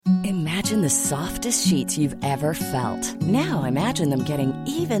Imagine the softest sheets you've ever felt. Now imagine them getting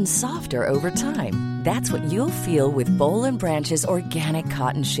even softer over time. That's what you'll feel with Boll and Branch's organic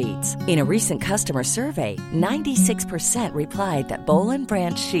cotton sheets. In a recent customer survey, 96% replied that Boll and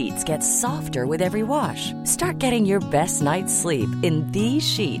Branch sheets get softer with every wash. Start getting your best night's sleep in these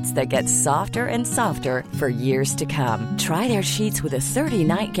sheets that get softer and softer for years to come. Try their sheets with a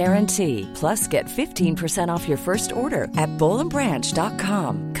 30-night guarantee. Plus, get 15% off your first order at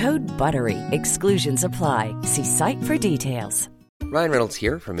bollandbranch.com. Code BUTTERY. Exclusions apply. See site for details. Ryan Reynolds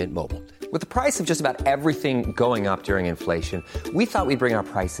here from Mint Mobile. With the price of just about everything going up during inflation, we thought we'd bring our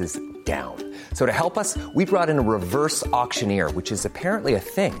prices down. So to help us, we brought in a reverse auctioneer, which is apparently a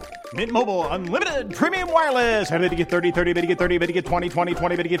thing. Mint Mobile Unlimited Premium Wireless. How to get 30, 30, bit to get 30, bit to get 20, 20,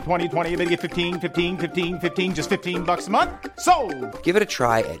 20, bit to get 20, 20, bit to get 15, 15, 15, 15, just $15 a month? Sold! Give it a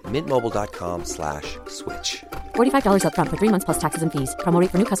try at mintmobile.com/switch. $45 up front for 3 months plus taxes and fees. Promo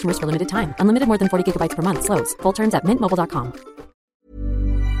rate for new customers for limited time. Unlimited more than 40 gigabytes per month. Slows full terms at mintmobile.com.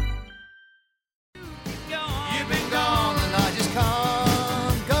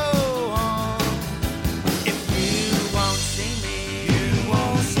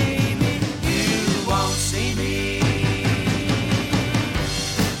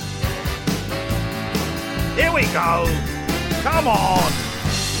 Here we go. Come on.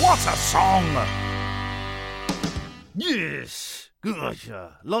 What a song. Yes. Gosh.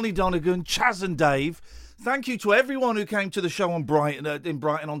 Lonnie Donegan, Chaz and Dave. Thank you to everyone who came to the show on in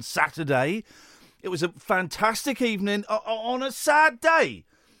Brighton on Saturday. It was a fantastic evening on a sad day.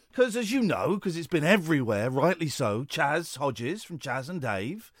 Because, as you know, because it's been everywhere, rightly so, Chaz Hodges from Chaz and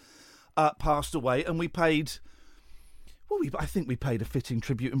Dave passed away, and we paid... Well, I think we paid a fitting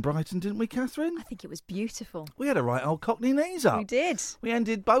tribute in Brighton, didn't we, Catherine? I think it was beautiful. We had a right old Cockney knees up. We did. We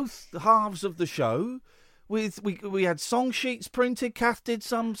ended both halves of the show with we had song sheets printed. Kath did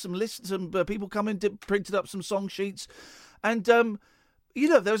some people come in, printed up some song sheets, and there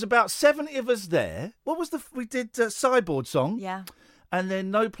was about 70 of us there. What was we did Sideboard song, yeah, and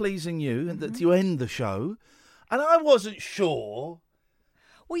then No Pleasing You, and that you end the show, and I wasn't sure.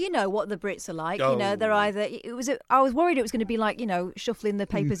 Well, you know what the Brits are like. Oh. You know, they're either... I was worried it was going to be like, shuffling the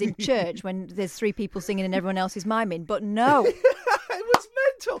papers in church when there's 3 people singing and everyone else is miming. But no. It was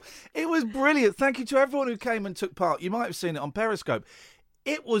mental. It was brilliant. Thank you to everyone who came and took part. You might have seen it on Periscope.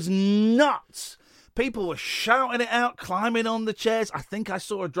 It was nuts. People were shouting it out, climbing on the chairs. I think I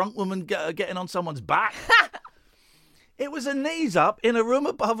saw a drunk woman getting on someone's back. It was a knees up in a room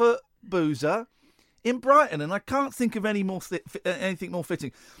above a boozer in Brighton, and I can't think of anything more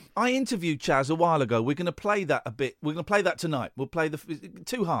fitting. I interviewed Chaz a while ago. We're going to play that a bit. We're going to play that tonight. We'll play the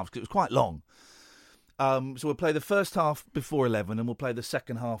 2 halves because it was quite long. So we'll play the first half before 11 and we'll play the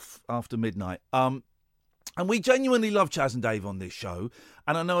second half after midnight. And we genuinely love Chaz and Dave on this show,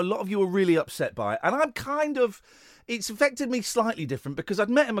 and I know a lot of you are really upset by it. And I'm it's affected me slightly different because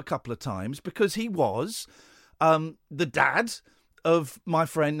I'd met him a couple of times because he was the dad of my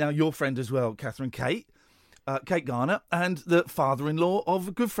friend, now your friend as well, Catherine, Kate Garner, and the father-in-law of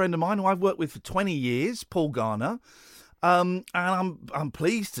a good friend of mine who I've worked with for 20 years, Paul Garner. And I'm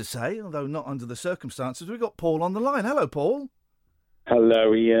pleased to say, although not under the circumstances, we've got Paul on the line. Hello, Paul.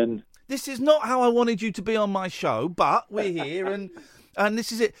 Hello, Ian. This is not how I wanted you to be on my show, but we're here, and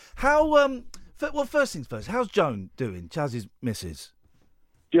this is it. First things first, how's Joan doing, Chaz's missus?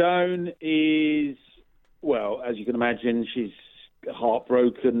 Joan is, well, as you can imagine, she's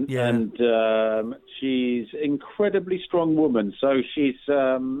heartbroken, yeah. And she's an incredibly strong woman. So she's,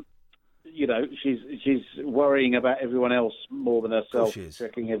 she's worrying about everyone else more than herself,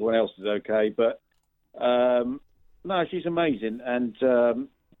 checking everyone else is okay. But no, she's amazing, and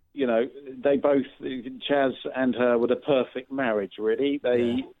they both, Chaz and her, were the perfect marriage. Really,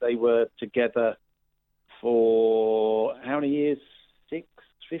 they were together for how many years?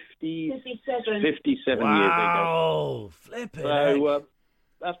 57 years ago. Wow, flipping. So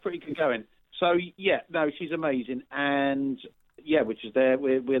that's pretty good going. So yeah, no, she's amazing, and yeah, which is there.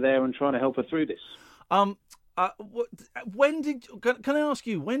 We're there and trying to help her through this. Can I ask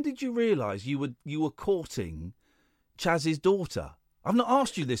you? When did you realise you were courting Chaz's daughter? I've not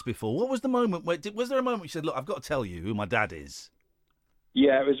asked you this before. What was the moment? Was there a moment you said, "Look, I've got to tell you who my dad is"?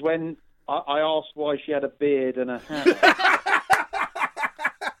 Yeah, it was when I asked why she had a beard and a hat.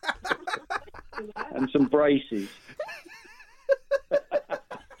 And some braces.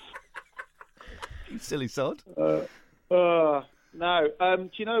 You silly sod. No. Do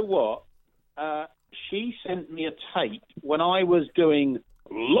you know what? She sent me a tape when I was doing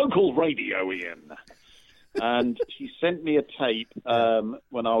local radio, Ian. And she sent me a tape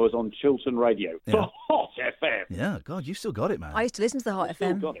when I was on Chiltern Radio. The Hot FM. Yeah, God, you've still got it, man. I used to listen to the Hot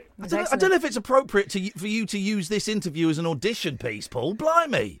FM. Got it. I don't know if it's appropriate for you to use this interview as an audition piece, Paul.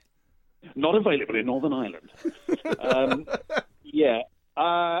 Blimey. Not available in Northern Ireland.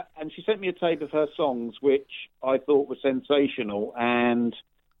 And she sent me a tape of her songs, which I thought were sensational. And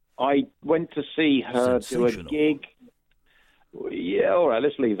I went to see her do a gig. Yeah, all right,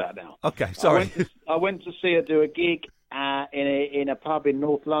 let's leave that now. Okay, sorry. I went to see her do a gig in a pub in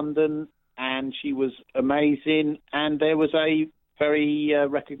North London, and she was amazing. And there was a very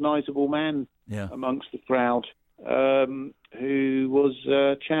recognisable man amongst the crowd who was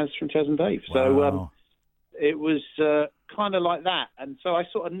Chaz from Chaz and Dave. Wow. So it was kind of like that. And so I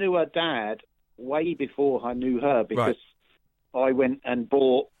sort of knew her dad way before I knew her, because I went and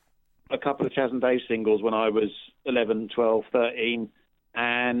bought a couple of Chaz and Dave singles when I was 11, 12, 13.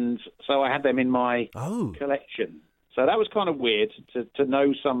 And so I had them in my collection. So that was kind of weird to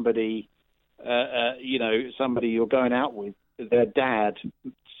know somebody, somebody you're going out with, their dad,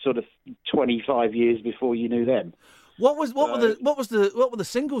 sort of 25 years before you knew them. What were the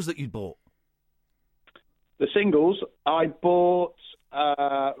singles that you bought? The singles, I bought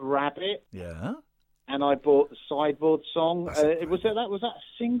Rabbit. Yeah. And I bought the Sideboard song. Was that a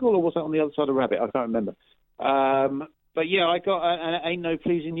single, or was that on the other side of Rabbit? I can't remember. But yeah, I got Ain't No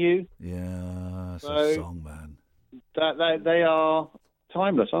Pleasing You. Yeah, that's a song, man. They are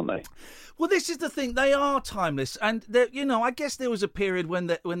timeless, aren't they? Well, this is the thing. They are timeless. And, I guess there was a period when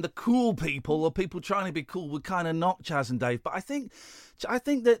the cool people, or people trying to be cool, would kind of knock Chaz and Dave. But I think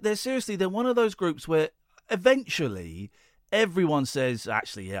that they're one of those groups where eventually everyone says,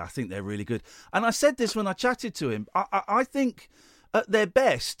 actually, yeah, I think they're really good. And I said this when I chatted to him. I think at their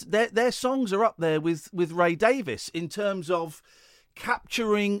best, their songs are up there with Ray Davies in terms of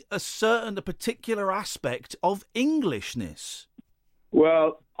capturing a particular aspect of Englishness.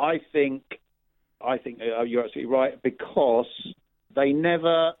 Well, I think you're absolutely right, because they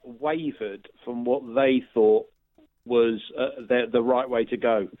never wavered from what they thought was the right way to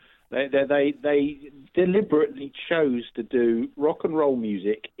go. They deliberately chose to do rock and roll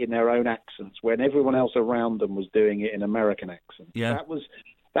music in their own accents when everyone else around them was doing it in American accents. Yeah.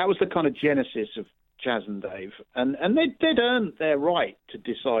 That was the kind of genesis of Chaz and Dave. And they'd earned their right to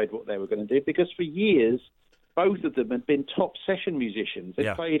decide what they were going to do, because for years, both of them had been top session musicians. They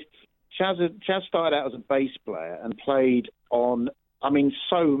played. Chaz started out as a bass player and played on,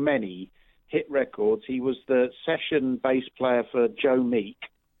 so many hit records. He was the session bass player for Joe Meek.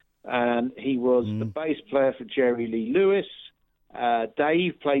 And he was the bass player for Jerry Lee Lewis.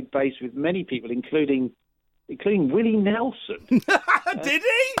 Dave played bass with many people, including Willie Nelson. Did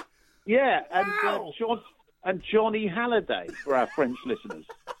he? Yeah, Wow. and Johnny Halliday for our French listeners.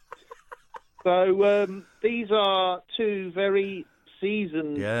 So these are two very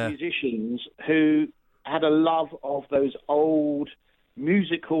seasoned musicians who had a love of those old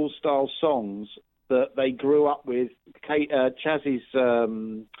musical style songs that they grew up with. Chaz's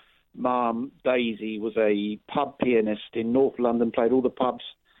mum, Daisy, was a pub pianist in North London, played all the pubs,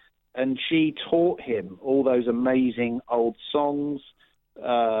 and she taught him all those amazing old songs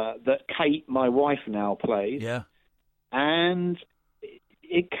that Kate, my wife, now plays. Yeah. And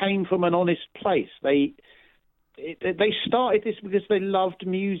it came from an honest place. They started this because they loved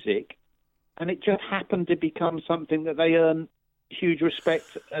music, and it just happened to become something that they earn huge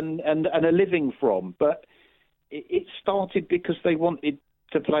respect and a living from. But it started because they wanted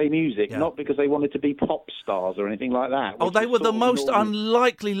to play music, not because they wanted to be pop stars or anything like that. Oh, they were the most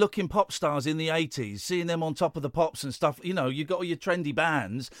unlikely looking pop stars in the 80s, seeing them on Top of the Pops and stuff. You got all your trendy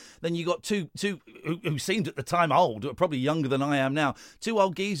bands, then you got two who seemed at the time old, probably younger than I am now, two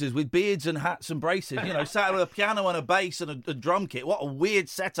old geezers with beards and hats and braces, sat with a piano and a bass and a drum kit. What a weird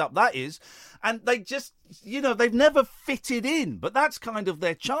setup that is. And they just, they've never fitted in, but that's kind of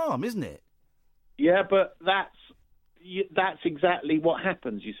their charm, isn't it? Yeah, but that's exactly what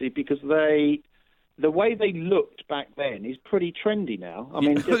happens, you see, because the way they looked back then is pretty trendy now.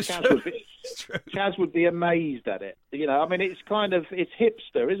 Chaz would be amazed at it. It's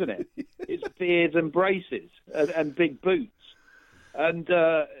hipster, isn't it? It's beards and braces and big boots. And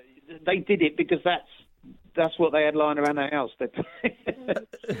they did it because that's what they had lying around their house.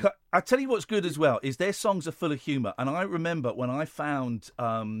 I tell you what's good as well is their songs are full of humour. And I remember when I found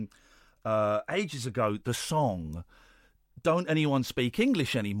ages ago the song Don't Anyone Speak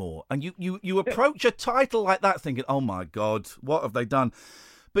English Anymore, and you approach a title like that thinking, oh my God, what have they done?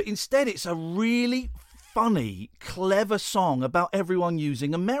 But instead it's a really funny, clever song about everyone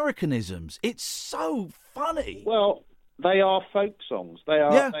using Americanisms. It's so funny. Well, they are folk songs. They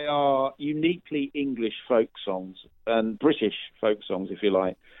are uniquely English folk songs and British folk songs, if you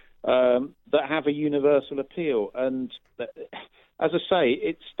like, that have a universal appeal. And as I say,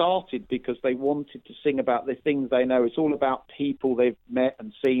 it started because they wanted to sing about the things they know. It's all about people they've met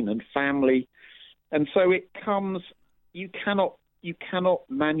and seen and family. And so it comes. You cannot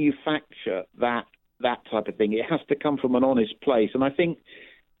manufacture that type of thing. It has to come from an honest place. And I think,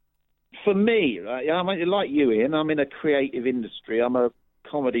 for me, I'm like you, Ian, I'm in a creative industry. I'm a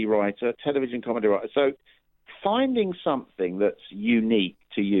comedy writer, television comedy writer. So finding something that's unique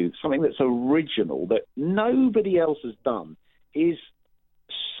to you, something that's original, that nobody else has done, is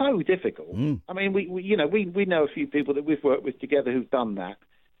so difficult. I mean, we know a few people that we've worked with together who've done that,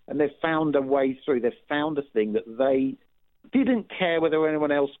 and they've found a way through. They've found a thing that they didn't care whether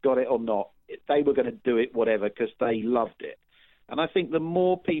anyone else got it or not. They were going to do it whatever because they loved it. And I think the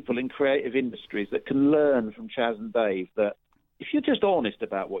more people in creative industries that can learn from Chas and Dave, that if you're just honest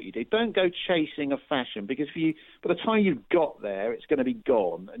about what you do, don't go chasing a fashion, because by the time you've got there, it's going to be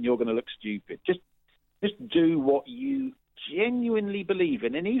gone and you're going to look stupid. Just do what you genuinely believe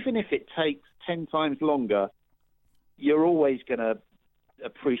in, and even if it takes 10 times longer, you're always going to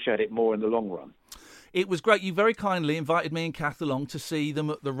appreciate it more in the long run. It was great. You very kindly invited me and Kath along to see them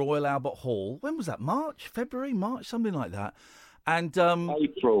at the Royal Albert Hall. When was that? February, March, something like that. And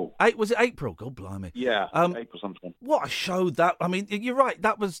April. Was it April? God blimey. Yeah, April something. What a show that! I mean, you're right.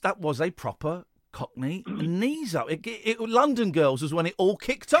 That was a proper Cockney knees up. London Girls was when it all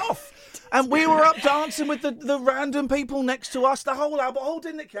kicked off, and we were up dancing with the random people next to us. The whole Albert Hall,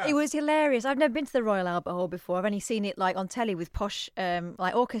 didn't it, Kath? It was hilarious. I've never been to the Royal Albert Hall before. I've only seen it like on telly with posh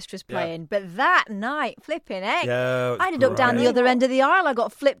like orchestras playing. Yeah. But that night, flipping heck, I ended up down the other end of the aisle. I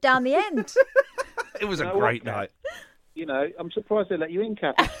got flipped down the end. It was a great night. You know, I'm surprised they let you in,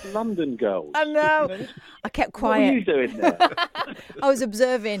 Kath. It's London Girls. I know. I kept quiet. What were you doing there? I was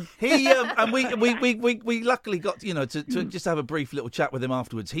observing. And we luckily got to just have a brief little chat with him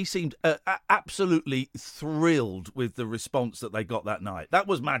afterwards. He seemed absolutely thrilled with the response that they got that night. That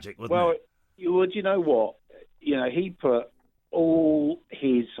was magic, wasn't it? Well, you know what? You know, he put all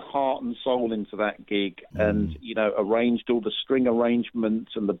his heart and soul into that gig, and arranged all the string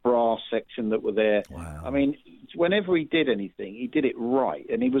arrangements and the brass section that were there. Wow. I mean, whenever he did anything, he did it right,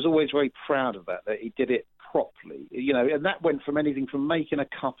 and he was always very proud of that he did it properly. And that went from anything from making a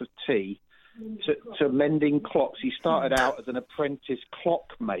cup of tea to mending clocks. He started out as an apprentice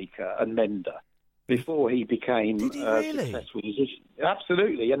clockmaker and mender before he became a successful musician.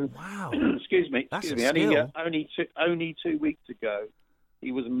 Absolutely. And wow. excuse me. Only 2 weeks ago,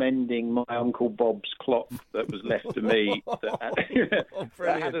 he was mending my Uncle Bob's clock that was left to me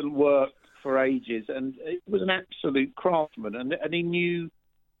that hadn't worked for ages, and it was an absolute craftsman, and he knew,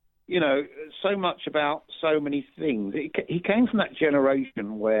 so much about so many things. He came from that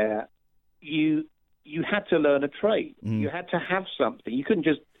generation where you had to learn a trade. You had to have something. You couldn't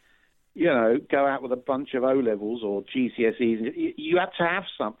just go out with a bunch of O-levels or GCSEs. You had to have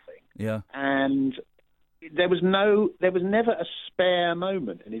something. Yeah. And there was never a spare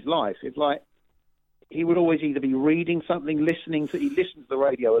moment in his life. It's like he would always either be reading something, he listened to the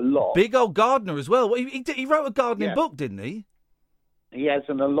radio a lot. Big old gardener as well. He wrote a gardening book, didn't he? He has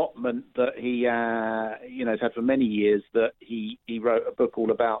an allotment that he has had for many years, that he wrote a book all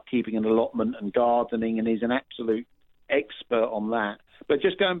about keeping an allotment and gardening, and he's an absolute expert on that. But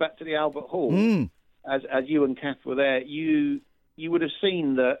just going back to the Albert Hall, as you and Kath were there, you would have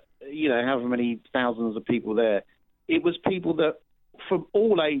seen that, however many thousands of people there, it was people that from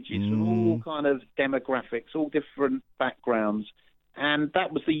all ages, from all kind of demographics, all different backgrounds, and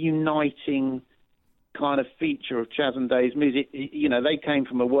that was the uniting kind of feature of Chas and Dave's music. They came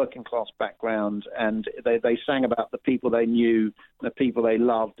from a working class background, and they sang about the people they knew, the people they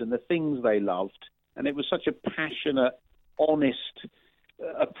loved, and the things they loved, and it was such a passionate, honest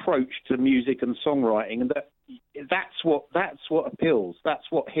approach to music and songwriting, and that's what appeals. That's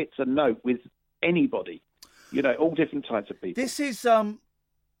what hits a note with anybody. All different types of people. This is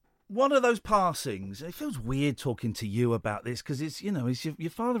one of those passings. It feels weird talking to you about this because it's your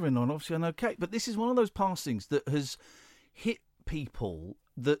father-in-law, and obviously I know Kate, but this is one of those passings that has hit people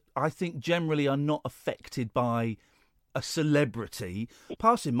that I think generally are not affected by a celebrity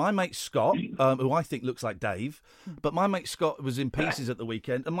passing. My mate Scott, who I think looks like Dave, but my mate Scott was in pieces at the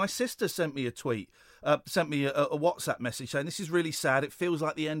weekend, and my sister sent me a tweet, sent me a WhatsApp message saying, this is really sad, it feels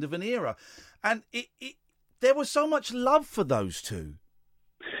like the end of an era. And there was so much love for those two.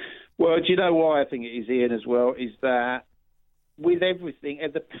 Well, do you know why I think it is, Ian, as well, is that with everything,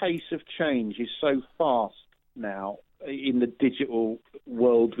 the pace of change is so fast now in the digital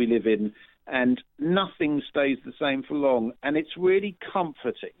world we live in, And nothing stays the same for long. And it's really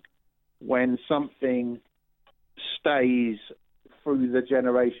comforting when something stays through the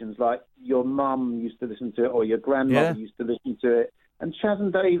generations. Like your mum used to listen to it, or your grandmother used to listen to it. And Chaz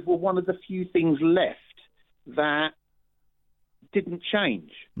and Dave were one of the few things left that didn't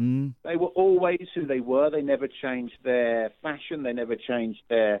change. They were always who they were. They never changed their fashion. They never changed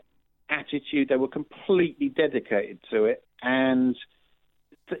their attitude. They were completely dedicated to it. And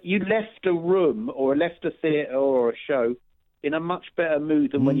you left a room or left a theatre or a show in a much better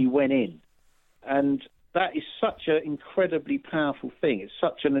mood than when you went in. And that is such an incredibly powerful thing. It's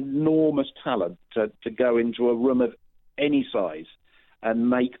such an enormous talent to go into a room of any size and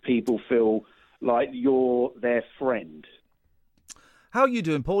make people feel like you're their friend. How are you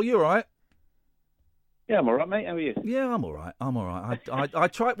doing, Paul? You all right? Yeah, I'm all right, mate. How are you? Yeah, I'm all right. I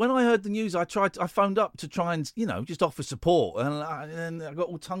tried, when I heard the news, I phoned up to try and, just offer support. And I got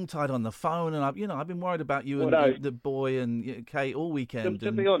all tongue-tied on the phone. And, I've been worried about you and the boy and Kate all weekend.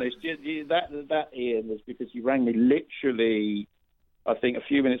 To be honest, that, Ian, was because you rang me literally, I think, a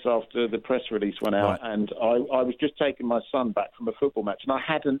few minutes after the press release went out. Right. And I was just taking my son back from a football match.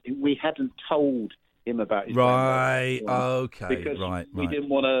 And we hadn't told him about his okay. Because we didn't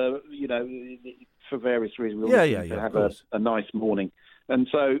want to, for various reasons, we wanted to have a nice morning. And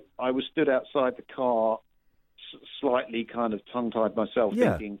so I was stood outside the car, slightly kind of tongue-tied myself,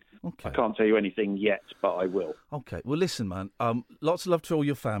 thinking, I can't tell you anything yet, but I will. Okay. Well, listen, man, lots of love to all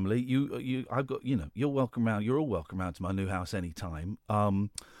your family. You're welcome round. You're all welcome round to my new house anytime.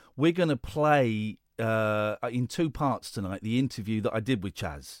 We're going to play in 2 parts tonight the interview that I did with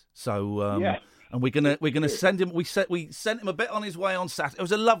Chaz. So and we're gonna send him. We sent him a bit on his way on Saturday. It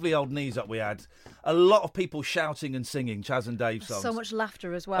was a lovely old knees up we had. A lot of people shouting and singing Chaz and Dave songs. So much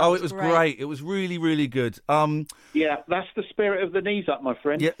laughter as well. Oh, it was great. It was really, really good. Yeah, that's the spirit of the knees up, my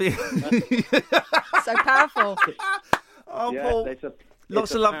friend. Yeah. So powerful. Oh, yeah, Paul. It's a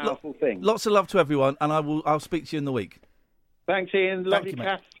powerful thing. Lots of love to everyone, and I'll speak to you in the week. Thanks, Ian. Lovely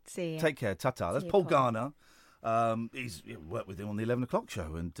chat. See you. Take care. Ta-ta. That's Paul Garner. He's worked with him on the 11 o'clock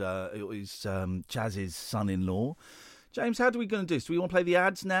show, and he's Chaz's son-in-law. James, how are we going to do this? Do we want to play the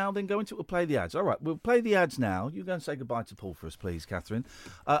ads now, then go into it? We'll play the ads. All right, we'll play the ads now. You go and say goodbye to Paul for us, please, Catherine.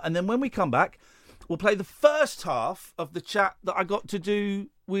 And then when we come back, we'll play the first half of the chat that I got to do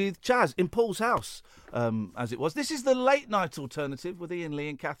with Chaz in Paul's house, as it was. This is the late night alternative with Iain Lee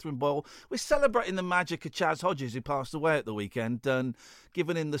and Catherine Boyle. We're celebrating the magic of Chaz Hodges, who passed away at the weekend, and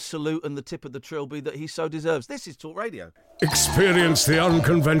giving him the salute and the tip of the trilby that he so deserves. This is Talk Radio. Experience the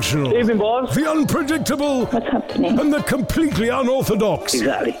unconventional, evening, boss. The unpredictable, what's happening, and the completely unorthodox.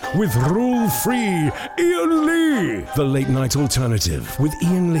 Exactly. With rule-free Iain Lee. The late night alternative with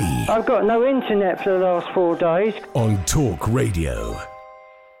Iain Lee. I've got no internet for the last 4 days. On Talk Radio.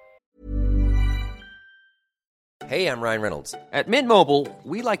 Hey, I'm Ryan Reynolds. At Mint Mobile,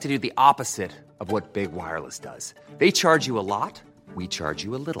 we like to do the opposite of what Big Wireless does. They charge you a lot, we charge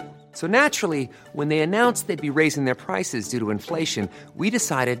you a little. So naturally, when they announced they'd be raising their prices due to inflation, we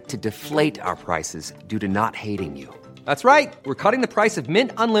decided to deflate our prices due to not hating you. That's right. We're cutting the price of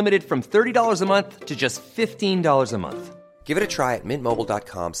Mint Unlimited from $30 a month to just $15 a month. Give it a try at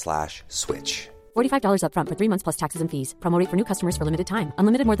mintmobile.com/switch. $45 up front for 3 months plus taxes and fees. Promo rate for new customers for limited time.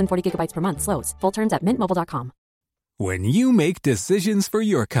 Unlimited more than 40 gigabytes per month. Slows full terms at mintmobile.com. When you make decisions for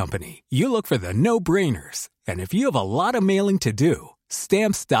your company, you look for the no-brainers. And if you have a lot of mailing to do,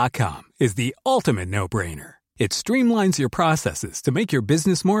 Stamps.com is the ultimate no-brainer. It streamlines your processes to make your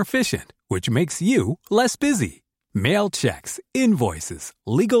business more efficient, which makes you less busy. Mail checks, invoices,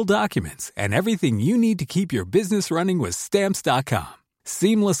 legal documents, and everything you need to keep your business running with Stamps.com.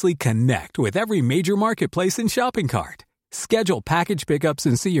 Seamlessly connect with every major marketplace and shopping cart. Schedule package pickups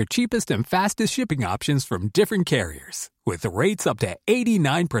and see your cheapest and fastest shipping options from different carriers, with rates up to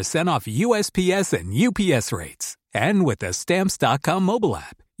 89% off USPS and UPS rates. And with the Stamps.com mobile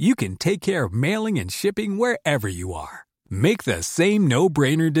app, you can take care of mailing and shipping wherever you are. Make the same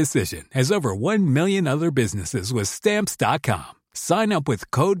no-brainer decision as over 1 million other businesses with Stamps.com. Sign up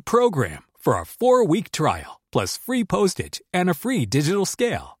with code PROGRAM for a 4-week trial, plus free postage and a free digital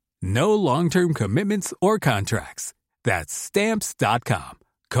scale. No long-term commitments or contracts. That's Stamps.com.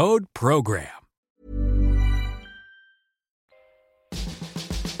 Code PROGRAM.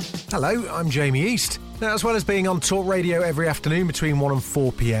 Hello, I'm Jamie East. Now, as well as being on Talk Radio every afternoon between 1 and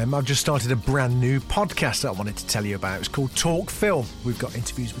 4 p.m, I've just started a brand new podcast that I wanted to tell you about. It's called Talk Film. We've got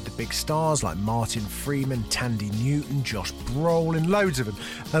interviews with the big stars like Martin Freeman, Tandy Newton, Josh Brolin, loads of them,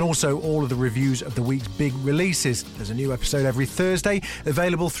 and also all of the reviews of the week's big releases. There's a new episode every Thursday,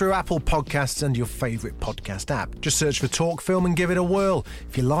 available through Apple Podcasts and your favourite podcast app. Just search for Talk Film and give it a whirl.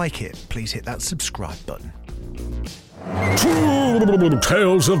 If you like it, please hit that subscribe button.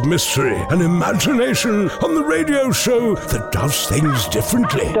 Tales of mystery and imagination on the radio show that does things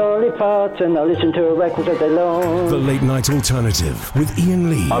differently. Dolly Parton, I listen to a record all day long. The Late Night Alternative with Iain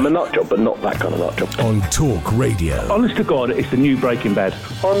Lee. I'm a nut job, but not that kind of nut job. On Talk Radio. Honest to God, it's the new Breaking Bad.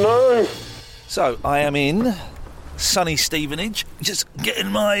 Oh no! So, I am in sunny Stevenage, just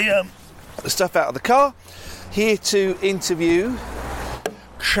getting my stuff out of the car, here to interview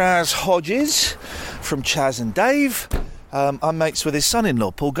Chaz Hodges from Chaz and Dave. I'm mates with his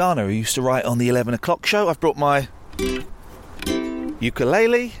son-in-law, Paul Garner, who used to write on the 11 o'clock show. I've brought my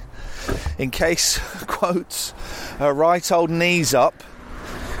ukulele in case, quotes, a right old knees up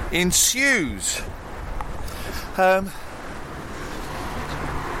ensues. I'm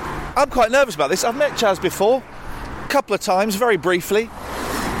quite nervous about this. I've met Chaz before, a couple of times, very briefly,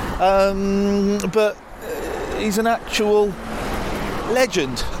 but he's an actual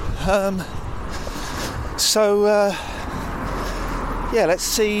legend. Yeah, let's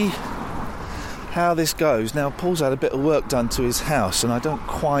see how this goes. Now, Paul's had a bit of work done to his house, and I don't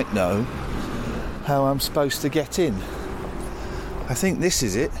quite know how I'm supposed to get in. I think this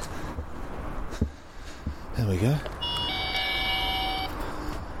is it. There we go.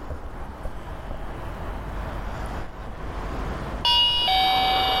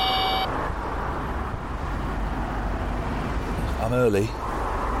 I'm early.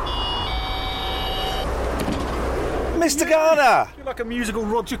 Mr. Garner! You're like a musical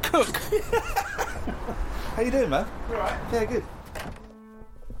Roger Cook. How you doing, man? All right. Yeah, good.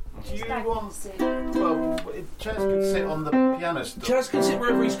 Do you want... Well, if Chaz can sit on the piano stool... Chaz can sit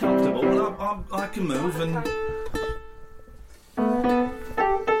wherever he's comfortable, and I can move and...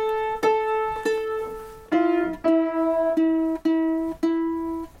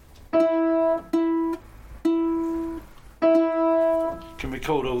 Can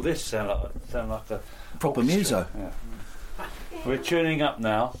record all this sound like a proper muso. Yeah. We're tuning up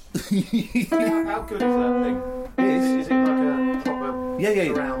now. How good is that thing? Is it like a proper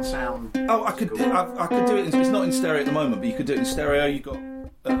surround sound? Oh, I could do it. It's not in stereo at the moment, but you could do it in stereo. You've got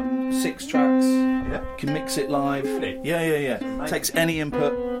 6 tracks. Yeah. You can mix it live. Really? Yeah. Amazing. Takes any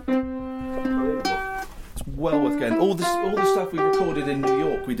input. Unbelievable. It's well worth getting. All the stuff we recorded in New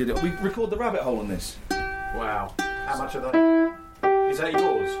York, we did it. We recorded the Rabbit Hole on this. Wow. How much are they? Is that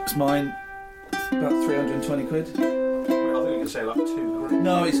yours? It's mine. About 320 quid. I think you can say like 2 grand.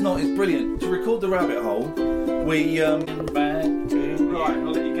 No, it's not. It's brilliant. To record the Rabbit Hole, we Right,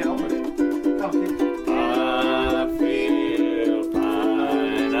 I'll let you get on with it. Come on, kid. I feel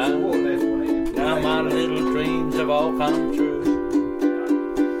fine. Now my little dreams have all come true.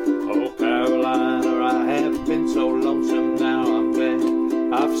 Oh, Carolina, I have been so lonesome. Now I'm glad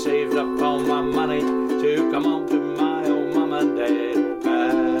I've saved up all my money to come home to my old mum and dad.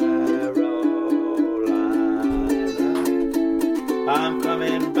 I'm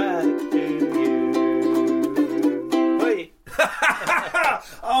coming back to you. Wait.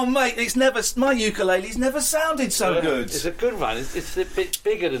 Oh, mate, my ukulele's never sounded so good. It's a good one. It's a bit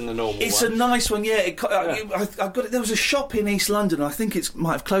bigger than the normal one. It's a nice one, yeah. I got it. There was a shop in East London. I think it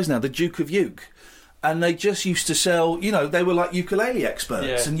might have closed now. The Duke of Uke, and they just used to sell. You know, they were like ukulele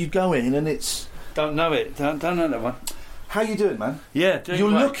experts, and you'd go in and it's. Don't know it. Don't know that one. How you doing, man? Yeah, doing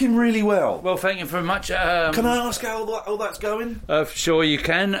You're great. looking really well. Well, thank you very much. Can I ask how all that's going? Sure you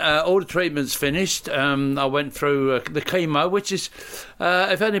can. All the treatment's finished. I went through the chemo, which is,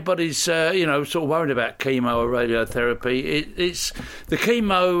 if anybody's, sort of worried about chemo or radiotherapy, it's the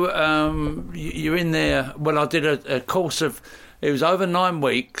chemo, you're in there. Well, I did a course of, it was over 9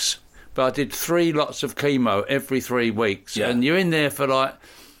 weeks, but I did 3 lots of chemo every 3 weeks. Yeah. And you're in there for like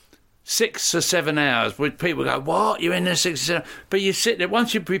 6 or 7 hours. With people go, what? You're in there 6 or 7 hours? But you sit there,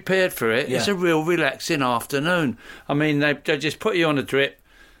 once you're prepared for it, it's a real relaxing afternoon. I mean, they just put you on a drip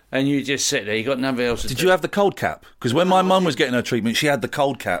and you just sit there. You got nothing else to do. Did you have the cold cap? Because when my mum was getting her treatment, she had the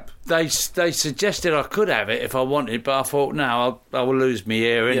cold cap. They suggested I could have it if I wanted, but I thought, no, I will lose my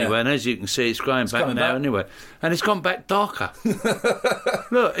hair anyway. And as you can see, it's growing back now anyway. And it's gone back darker.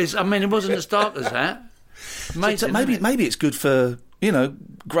 Look, it wasn't as dark as that. Amazing, maybe it's good for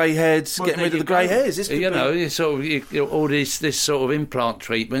grey heads, getting rid of the grey hairs. All this sort of implant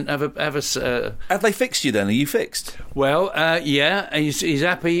treatment. Have they fixed you then? Are you fixed? Well, yeah, he's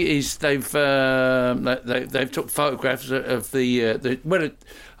happy. They've took photographs of the. Well,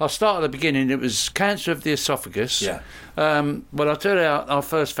 I'll start at the beginning. It was cancer of the esophagus. Yeah. Well, I'll tell you how I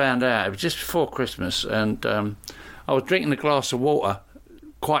first found out. It was just before Christmas, and I was drinking a glass of water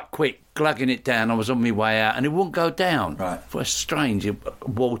quite quick, glugging it down. I was on my way out, and it wouldn't go down. Right. It was strange.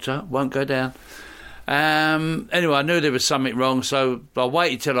 Water won't go down. Anyway, I knew there was something wrong, so I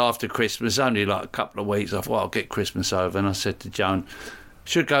waited till after Christmas, only like a couple of weeks. I thought, I'll get Christmas over, and I said to Joan,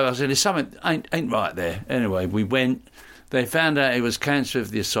 should go. I said, there's something ain't right there. Anyway, we went. They found out it was cancer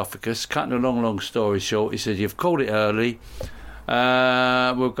of the esophagus. Cutting a long story short, he said, you've called it early.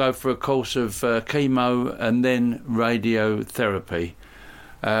 We'll go for a course of chemo and then radiotherapy.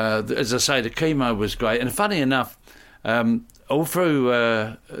 As I say, the chemo was great. And funny enough,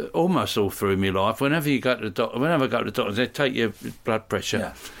 almost all through my life, whenever I go to the doctor, they take your blood pressure.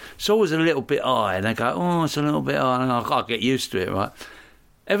 Yeah. It's always a little bit high, and they go, oh, it's a little bit high, and I'll get used to it, right?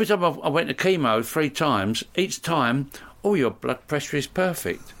 Every time I went to chemo 3 times, each time, your blood pressure is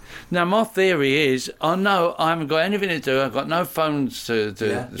perfect. Now, my theory is, I know I haven't got anything to do. I've got no phones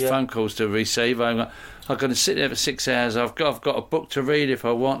phone calls to receive. I'm going to sit there for 6 hours. I've got a book to read if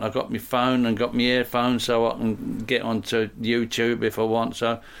I want. I've got my phone and got my earphones so I can get onto YouTube if I want.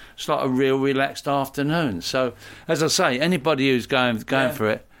 So it's like a real relaxed afternoon. So, as I say, anybody who's going for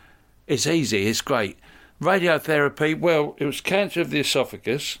it, it's easy. It's great. Radiotherapy, well, it was cancer of the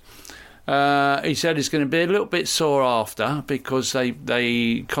esophagus. He said it's going to be a little bit sore after because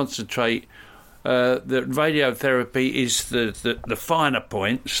they concentrate. The radiotherapy is the finer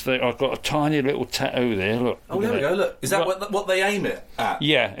points. I've got a tiny little tattoo there. Look. Oh, there we go. Look, is that what they aim it at?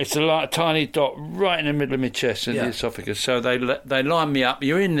 Yeah, it's a tiny dot right in the middle of my chest and the esophagus. So they line me up.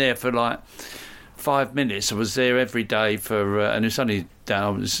 You're in there for like 5 minutes. I was there every day and it's only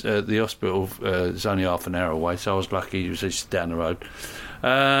down. The hospital is only half an hour away, so I was lucky. It was just down the road.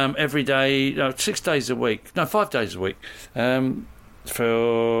 Every day, 6 days a week. No, 5 days a week.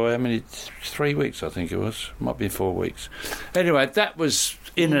 For how many? 3 weeks, I think it was. Might be 4 weeks. Anyway, that was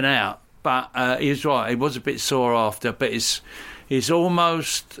in and out. But he was right. It was a bit sore after, but it's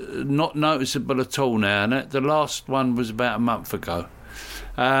almost not noticeable at all now. And the last one was about a month ago.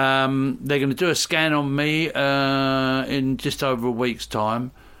 They're going to do a scan on me in just over a week's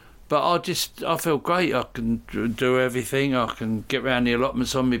time. But I feel great. I can do everything. I can get round the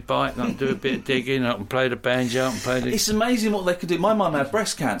allotments on my bike. I can do a bit of digging. I can play the banjo. It's amazing what they could do. My mum had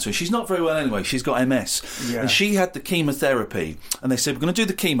breast cancer. She's not very well anyway. She's got MS. Yeah. And she had the chemotherapy. And they said, we're going to do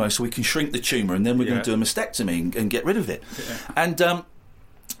the chemo so we can shrink the tumour and then we're going to do a mastectomy and get rid of it. Yeah. And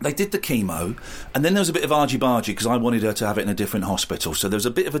they did the chemo, and then there was a bit of argy-bargy because I wanted her to have it in a different hospital. So there was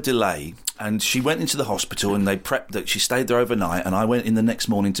a bit of a delay, and she went into the hospital and they prepped that. She stayed there overnight, and I went in the next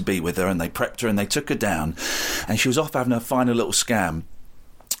morning to be with her, and they prepped her and they took her down, and she was off having her final little scan,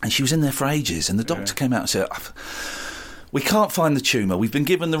 and she was in there for ages. And the doctor came out and said, we can't find the tumour. We've been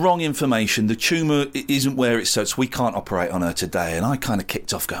given the wrong information. The tumour isn't where it sits. We can't operate on her today. And I kind of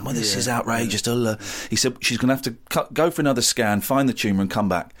kicked off going, well, this is outrageous. He said, she's going to have to go for another scan, find the tumour and come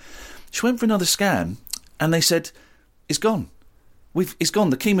back. She went for another scan and they said, it's gone. It's gone.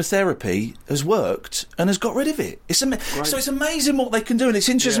 The chemotherapy has worked and has got rid of it. So it's amazing what they can do. And it's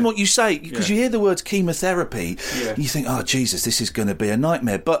interesting what you say, because you hear the words chemotherapy and you think, oh, Jesus, this is going to be a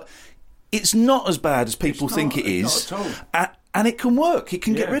nightmare. But it's not as bad as people think it is. Not at all. And it can work. It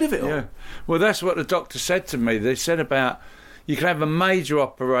can get rid of it all. Yeah. Well, that's what the doctor said to me. They said about you can have a major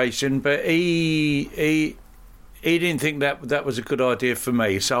operation, but he didn't think that was a good idea for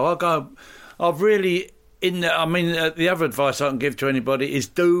me. So I've really... the other advice I can give to anybody is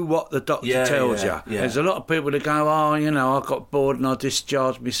do what the doctor tells you. Yeah. There's a lot of people that go, I got bored and I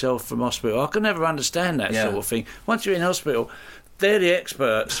discharged myself from hospital. I can never understand that sort of thing. Once you're in hospital... They're the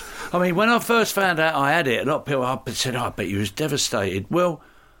experts. I mean, when I first found out I had it, a lot of people said, I bet you was devastated. Well,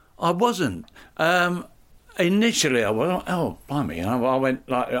 I wasn't. Initially, I went, blimey. I went,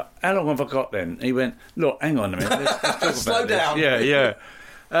 like, how long have I got then? He went, look, hang on a minute. Let's talk about Slow down.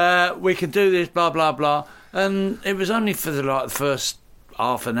 Yeah. We can do this, blah, blah, blah. And it was only for the first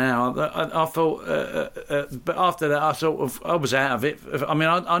half an hour that I thought, but after that I was out of it. I mean,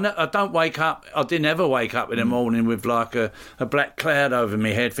 I don't wake up. I didn't ever wake up in the morning with like a black cloud over my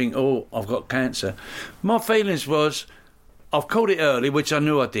head, think, I've got cancer. My feelings was, I've caught it early, which I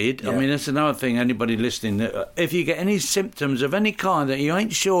knew I did. I mean, that's another thing. Anybody listening, if you get any symptoms of any kind that you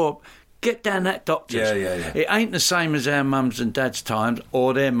ain't sure, get down that doctor's. Yeah. It ain't the same as our mums and dads' times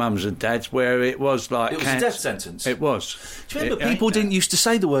or their mums and dads, where it was like it was a death sentence. It was. Do you remember people didn't used to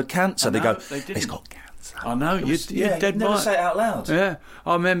say the word cancer? They go, "He's got cancer." I know, you're dead never right. say it out loud. Yeah,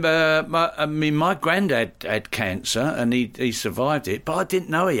 I remember. My granddad had cancer, and he survived it, but I didn't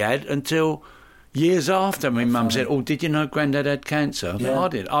know he had until years after. My mum said, "Oh, did you know Granddad had cancer?" I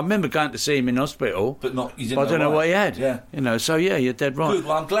did. I remember going to see him in hospital, but you didn't. I don't know what he had. Yeah, So you're dead right. Good.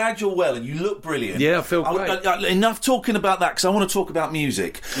 Well, I'm glad you're well, and you look brilliant. Yeah, I feel great. Enough talking about that, because I want to talk about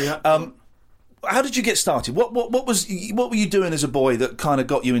music. Yeah. How did you get started? What were you doing as a boy that kind of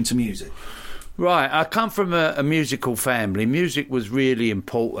got you into music? Right, I come from a musical family. Music was really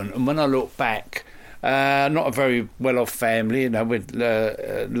important, and when I look back, not a very well-off family, with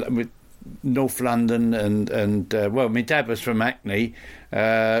North London and well, my dad was from Hackney,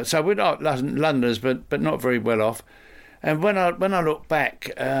 so we're not Londoners, but not very well off. And when I look back,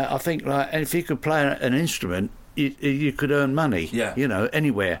 I think if you could play an instrument, you could earn money. Yeah.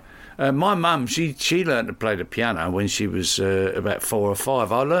 Anywhere. My mum, she learned to play the piano when she was about 4 or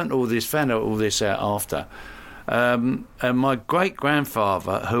 5. I found out all this out after. And my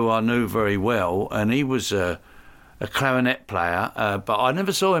great-grandfather, who I knew very well, and he was a clarinet player, but I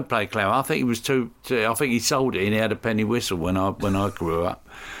never saw him play clarinet. I think he was I think he sold it and he had a penny whistle when I grew up.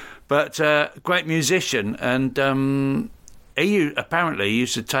 But great musician, and he apparently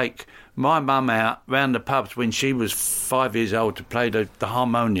used to take my mum out round the pubs when she was 5 years old to play the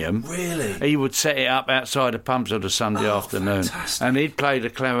harmonium. Really? He would set it up outside the pubs on a Sunday afternoon. Fantastic. And he'd play the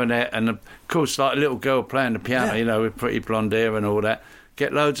clarinet, and of course, like a little girl playing the piano, with pretty blonde hair and all that,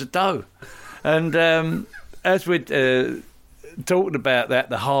 get loads of dough. And as we're talking about that,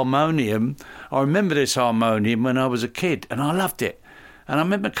 the harmonium, I remember this harmonium when I was a kid, and I loved it. And I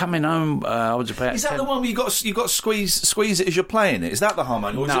remember coming home. I was about. Is that the one where you got to squeeze it as you're playing it? Is that the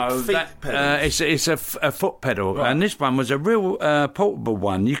harmonium? Or no, is it pedals? It's a foot pedal, right. And this one was a real portable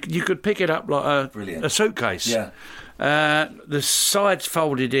one. You could pick it up like a suitcase. Yeah. The sides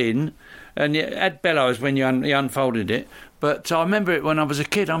folded in, and it had bellows when you unfolded it. But I remember it when I was a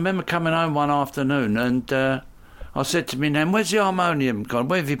kid. I remember coming home one afternoon and. I said to me, "Nan, where's the harmonium gone?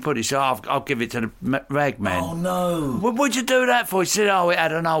 Where have you put it?" He said, I'll give it to the rag man. Oh, no. What'd you do that for? He said, it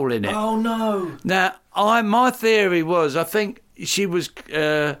had an hole in it. Oh, no. Now, my theory was, I think she was,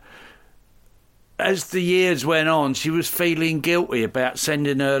 as the years went on, she was feeling guilty about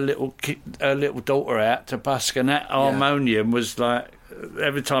sending her little daughter out to busk, and that harmonium was like,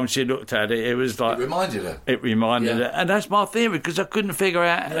 every time she looked at it, it was like... It reminded her. It reminded her. And that's my theory, because I couldn't figure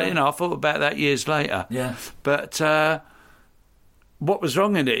out... I thought about that years later. Yeah. But what was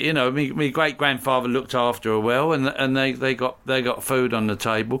wrong in it? My great-grandfather looked after her well, and they got food on the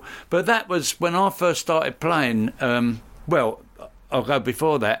table. But that was when I first started playing... well, I'll go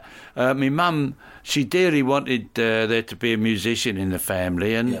before that. My mum, she dearly wanted there to be a musician in the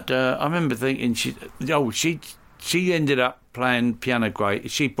family, and I remember thinking... She ended up playing piano great.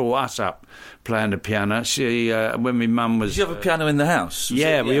 She brought us up playing the piano. She when my mum was... Did you have a piano in the house?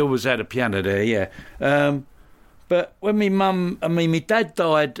 We always had a piano there, yeah. But when my dad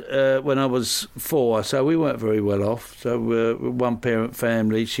died when I was 4, so we weren't very well off. So we're one-parent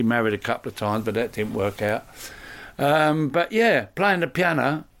family. She married a couple of times, but that didn't work out. But yeah, playing the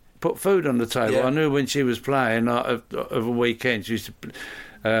piano put food on the table. Yeah. I knew when she was playing over weekends. She used to...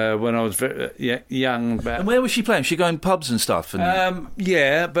 when I was very young. And where was she playing? Was she going pubs and stuff?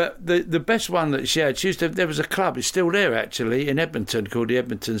 Yeah, but the best one that she had, there was a club, it's still there actually, in Edmonton, called the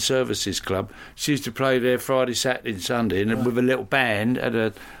Edmonton Services Club. She used to play there Friday, Saturday and Sunday, and with a little band.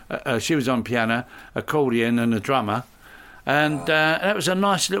 She was on piano, accordion and a drummer. And that was a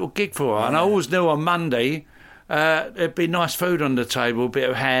nice little gig for her. And I always knew on Monday... there'd be nice food on the table, a bit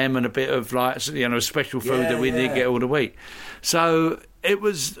of ham and a bit of special food that we didn't get all the week. So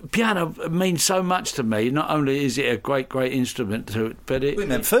piano means so much to me. Not only is it a great instrument to it, but it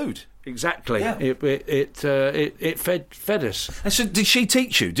meant food. Exactly. Yeah. It fed us. And so, did she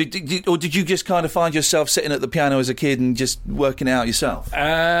teach you? Or did you just kind of find yourself sitting at the piano as a kid and just working it out yourself? No.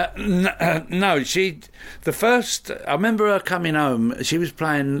 I remember her coming home. She was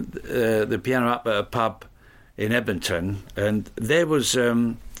playing the piano up at a pub in Edmonton, and there was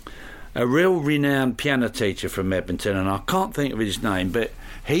a real renowned piano teacher from Edmonton, and I can't think of his name, but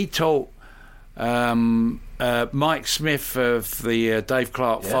he taught Mike Smith of the Dave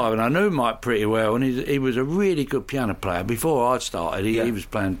Clark Five, and I knew Mike pretty well, and he was a really good piano player. Before I started, he was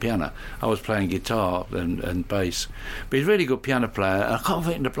playing piano. I was playing guitar and bass, but he's a really good piano player. I can't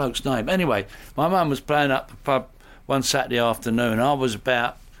think of the bloke's name. Anyway, my mum was playing up the pub one Saturday afternoon. I was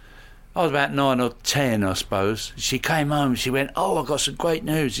about I was about 9 or 10, I suppose. She came home. She went, "Oh, I got some great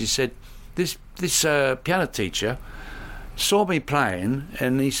news." He said, "This piano teacher saw me playing,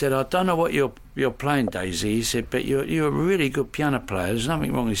 and he said, I don't know what you're playing, Daisy." He said, "But you're a really good piano player. There's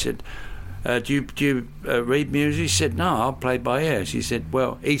nothing wrong." He said, "Do you read music?" He said, "No, I play by ear." She said,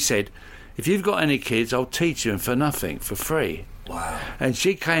 "Well," he said, "if you've got any kids, I'll teach them for nothing, for free." Wow. And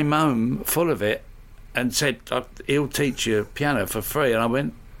she came home full of it and said, "He'll teach you piano for free." And I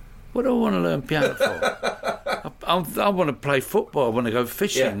went, "What do I want to learn piano for? I want to play football. I want to go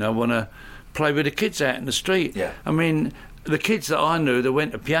fishing. I want to play with the kids out in the street." Yeah. I mean, the kids that I knew that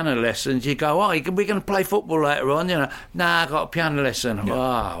went to piano lessons, you go, "Oh, we're going to play football later on." You know, "Nah, I got a piano lesson." Yeah.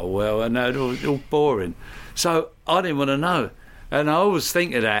 "Oh, well, I know, it's all boring." So I didn't want to know. And I always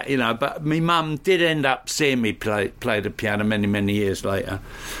think of that, you know, but my mum did end up seeing me play the piano many, many years later.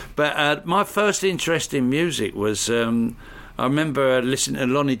 But my first interest in music was... I remember listening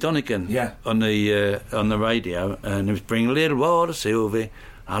to Lonnie Donegan on the radio, and it was "Bring a Little Water, Sylvie."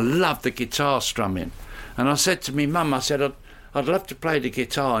 I loved the guitar strumming, and I said to me mum, I said, I'd love to play the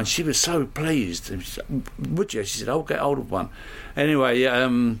guitar, and she was so pleased. She said, "Would you?" She said, "I'll get hold of one." Anyway,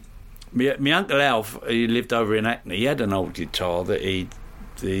 my Uncle Alf, he lived over in Hackney. He had an old guitar that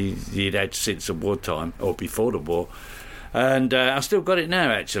he'd had since the wartime, or before the war. And I've still got it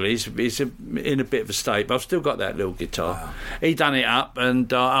now, actually. It's in a bit of a state, but I've still got that little guitar. Wow. He done it up,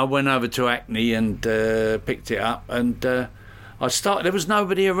 and I went over to Hackney and picked it up, and I started. There was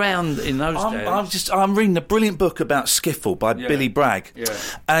nobody around in those days. I'm reading a brilliant book about skiffle by Billy Bragg,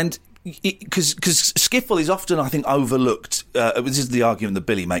 and because skiffle is often, I think, overlooked. This is the argument that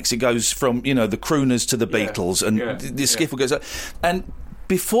Billy makes. It goes from the crooners to the Beatles, and the skiffle goes up, and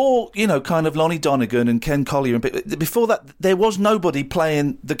before, kind of Lonnie Donegan and Ken Collier, and before that, there was nobody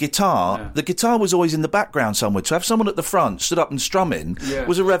playing the guitar. Yeah. The guitar was always in the background somewhere. To have someone at the front stood up and strumming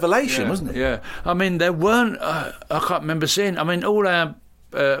was a revelation, wasn't it? Yeah. I mean, there weren't... I can't remember seeing... I mean, all our...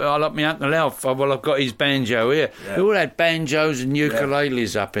 I like my Uncle Alf. Well, I've got his banjo here. Yeah. They all had banjos and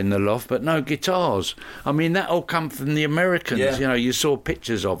ukuleles up in the loft, but no guitars. I mean, that all come from the Americans. Yeah. You saw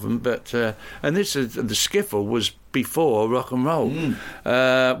pictures of them, but... and this is... The skiffle was before rock and roll.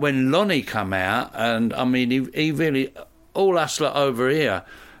 When Lonnie come out, and, I mean, he really... All us lot over here...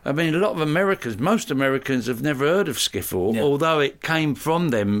 I mean, a lot of most Americans have never heard of skiffle, although it came from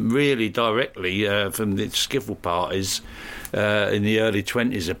them really directly from the skiffle parties in the early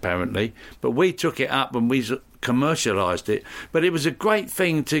 20s, apparently. But we took it up and we commercialised it. But it was a great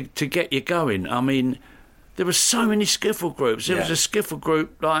thing to get you going. I mean, there were so many skiffle groups. There was a skiffle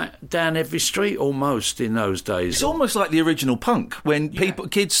group like down every street almost in those days. It's almost like the original punk when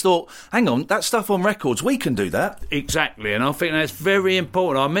kids thought, hang on, that stuff on records, we can do that. Exactly, and I think that's very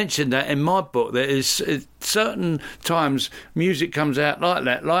important. I mentioned that in my book. There is certain times music comes out like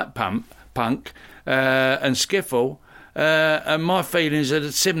that, like punk and skiffle. And my feelings are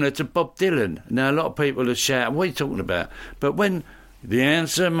similar to Bob Dylan. Now, a lot of people are shouting, "What are you talking about?" But when the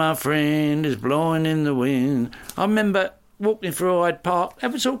answer, my friend, is blowing in the wind. I remember walking through Hyde Park. There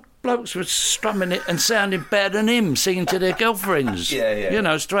was all blokes were strumming it and sounding better than him, singing to their girlfriends. Straight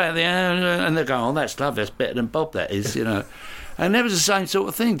at the end, and they go, "Oh, that's love. That's better than Bob. That is, And that was the same sort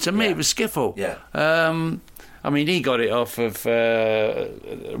of thing to me. It was skiffle. Yeah. I mean, he got it off of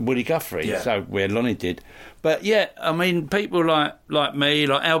Woody Guthrie, so where Lonnie did. But I mean, people like me,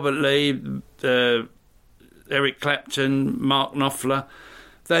 like Albert Lee. Eric Clapton, Mark Knopfler,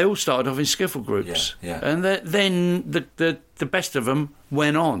 they all started off in skiffle groups. And then the best of them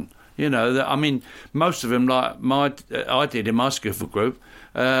went on. I mean, most of them, like I did in my skiffle group,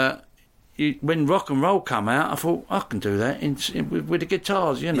 when rock and roll come out, I thought, I can do that with the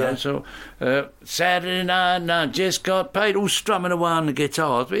guitars, So Saturday night, I just got paid, all strumming away on the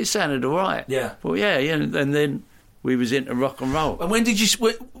guitars, but it sounded all right. Well, and then we was into rock and roll. And when did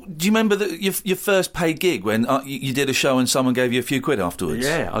you... Do you remember your first paid gig when you did a show and someone gave you a few quid afterwards?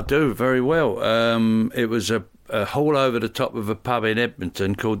 Yeah, I do very well. It was a hall over the top of a pub in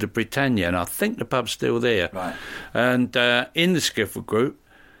Edmonton called the Britannia, and I think the pub's still there. Right. And in the skiffle group,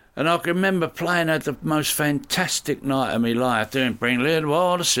 and I can remember playing at the most fantastic night of my life, doing "Bring a Little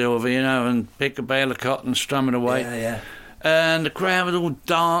Water, Sylvie," and "Pick a Bale of Cotton," strumming away. Yeah. And the crowd was all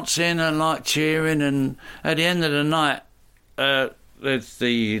dancing and cheering, and at the end of the night, the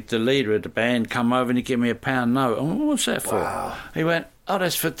leader of the band come over and he gave me a £1 note. I went, "What's that for?" Wow. He went, "Oh,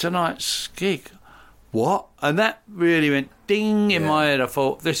 that's for tonight's gig." What? And that really went ding in my head. I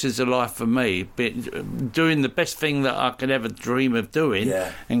thought, this is the life for me, doing the best thing that I could ever dream of doing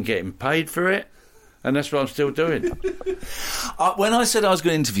and getting paid for it. And that's what I'm still doing. When I said I was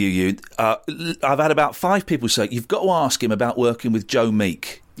going to interview you, I've had about 5 people say, "You've got to ask him about working with Joe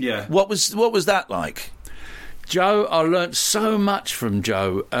Meek." Yeah. What was that like? Joe, I learnt so much from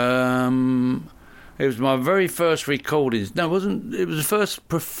Joe. It was my very first recording. No, it wasn't. It was the first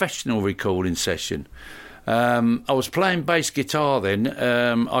professional recording session. I was playing bass guitar then.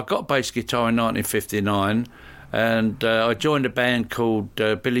 I got bass guitar in 1959, and I joined a band called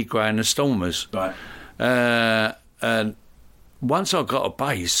Billy Gray and the Stormers. Right. And once I got a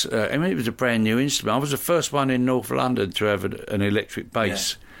bass, I mean, it was a brand new instrument. I was the first one in North London to have an electric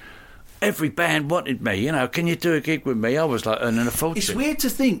bass. Yeah. Every band wanted me, can you do a gig with me? I was like earning a fortune. It's weird to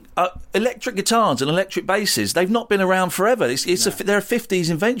think electric guitars and electric basses, they've not been around forever. They're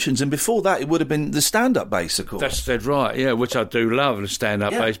 50s inventions, and before that it would have been the stand-up bass, of course. That's dead right, yeah, which I do love, the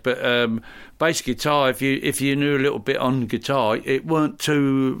stand-up bass. But bass guitar, if you knew a little bit on guitar, it weren't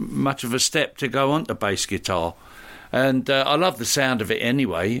too much of a step to go on to bass guitar. And I love the sound of it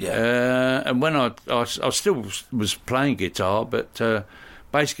anyway. Yeah. And when I still was playing guitar, but...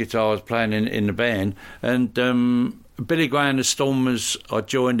 bass guitar I was playing in the band, and Billy Gray and the Stormers I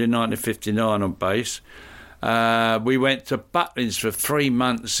joined in 1959 on bass. We went to Butlins for 3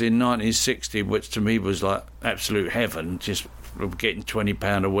 months in 1960, which to me was like absolute heaven, just getting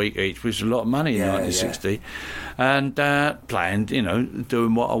 £20 a week each, which was a lot of money in 1960. Yeah. And playing,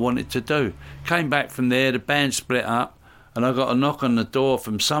 doing what I wanted to do. Came back from there, the band split up, and I got a knock on the door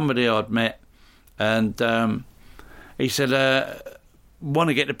from somebody I'd met, and he said... want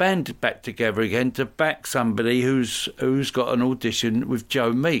to get the band back together again to back somebody who's got an audition with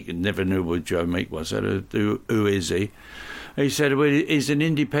Joe Meek. And never knew what Joe Meek was. Who is he? He said, well, he's an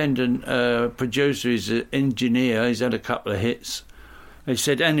independent producer, he's an engineer, he's had a couple of hits. He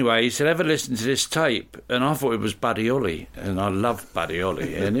said, have a listen to this tape. And I thought it was Buddy Holly, and I loved Buddy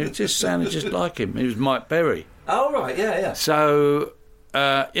Holly, and it just sounded just like him. It was Mike Berry. Oh, right, yeah. So...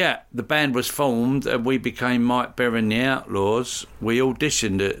 the band was formed, and we became Mike Berry and the Outlaws. We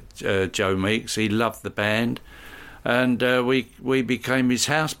auditioned at Joe Meek's. He loved the band, and we became his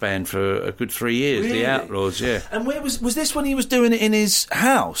house band for a good 3 years. Really? The Outlaws, yeah. And where was this when he was doing it in his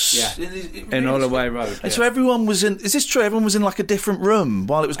house? Yeah, in Holloway Road. And so everyone was in. Is this true? Everyone was in like a different room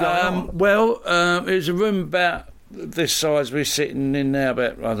while it was going on. Well, it was a room about this size we're sitting in now,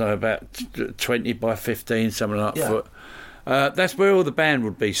 about 20 by 15, something like that. Foot. That's where all the band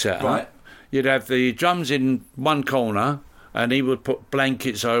would be set up. Right. You'd have the drums in one corner, and he would put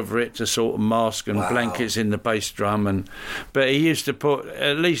blankets over it to sort of mask, and blankets in the bass drum. But he used to put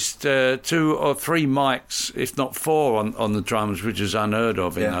at least 2 or 3 mics, if not 4, on the drums, which was unheard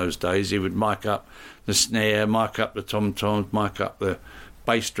of in those days. He would mic up the snare, mic up the tom-toms, mic up the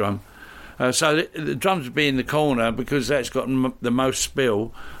bass drum. So the drums would be in the corner because that's got the most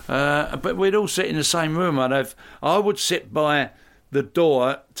spill. But we'd all sit in the same room. I would sit by the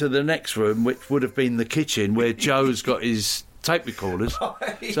door to the next room, which would have been the kitchen, where Joe's got his tape recorders.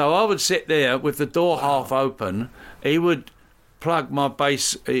 Right. So I would sit there with the door half open. He would plug my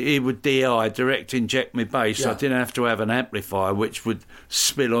bass. He would DI, direct inject my bass. Yeah. So I didn't have to have an amplifier, which would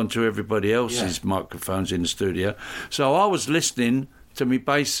spill onto everybody else's microphones in the studio. So I was listening to my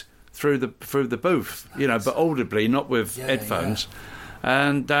bass through the booth, but audibly, not with headphones.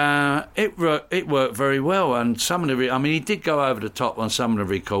 And it worked very well. And some of he did go over the top on some of the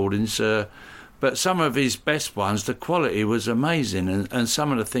recordings, but some of his best ones, the quality was amazing, and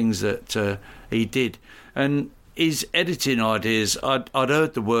some of the things that he did. And his editing ideas, I'd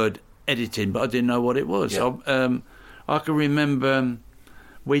heard the word editing, but I didn't know what it was. Yeah. I can remember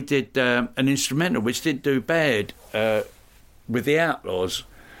we did an instrumental which didn't do bad with the Outlaws.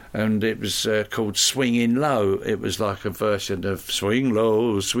 And it was called Swinging Low. It was like a version of Swing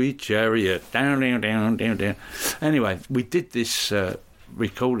Low, Sweet Chariot, down, down, down, down, down. Anyway, we did this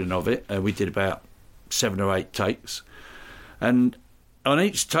recording of it. We did about 7 or 8 takes. And on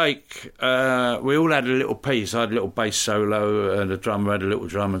each take, we all had a little piece. I had a little bass solo, and the drummer had a little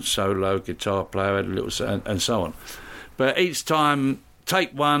drum and solo, guitar player had a little, and so on. But each time,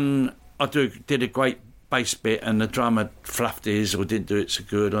 take 1, I did a great bass bit, and the drummer fluffed his or didn't do it so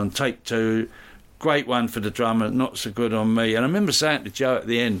good. On take 2, great one for the drummer, not so good on me. And I remember saying to Joe at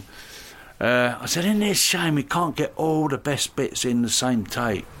the end, I said, isn't it a shame we can't get all the best bits in the same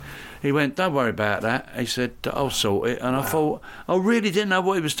take? He went, don't worry about that. He said, I'll sort it. And I thought, I really didn't know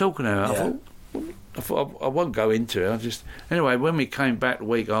what he was talking about. Yeah. I thought I won't go into it. Anyway, when we came back the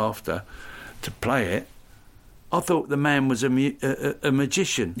week after to play it, I thought the man was a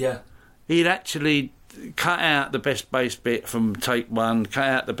magician. Yeah. He'd actually cut out the best bass bit from take 1, cut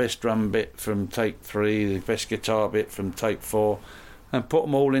out the best drum bit from take 3, the best guitar bit from take 4, and put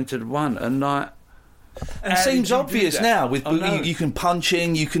them all into the one. And it seems obvious now. With you can punch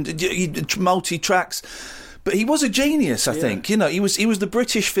in, you can multi-tracks. But he was a genius, I think. You know, he was the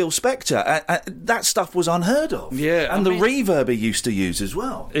British Phil Spector. That stuff was unheard of. Yeah, and the reverb he used to use as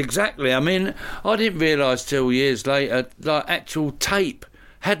well. Exactly. I mean, I didn't realise till years later, like, actual tape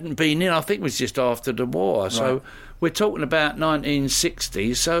hadn't been in. I think it was just after the war. Right. So we're talking about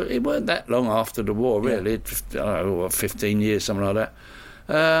 1960s, so it weren't that long after the war, really. I don't know, 15 years, something like that.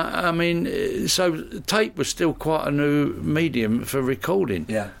 I mean, so tape was still quite a new medium for recording.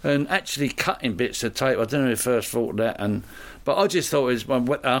 Yeah. And actually cutting bits of tape, I don't know who first thought of that. But I just thought it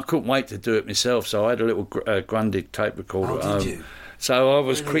was, I couldn't wait to do it myself, so I had a little Grundig tape recorder at home. Did you? So I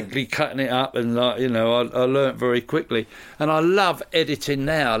was quickly cutting it up, and I learnt very quickly. And I love editing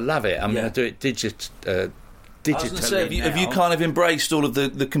now. I love it. I mean, I do it digitally. I was going to say, have you kind of embraced all of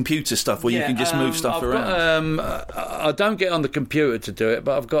the computer stuff where you can just move stuff around? I don't get on the computer to do it,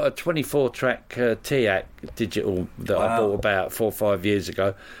 but I've got a 24-track TAC digital that I bought about 4 or 5 years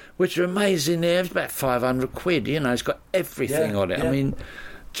ago, which are amazing. There, it's about £500. You know, it's got everything on it. Yeah. I mean,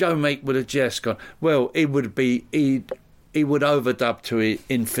 Joe Meek would have just gone. Well, he would overdub to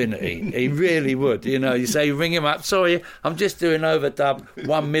infinity. He really would. You know, you say, ring him up. Sorry, I'm just doing overdub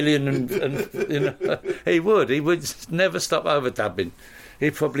 1 million, and you know, he would never stop overdubbing. He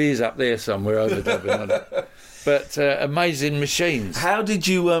probably is up there somewhere overdubbing on it. But amazing machines. How did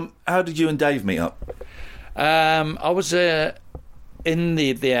you and Dave meet up? I was in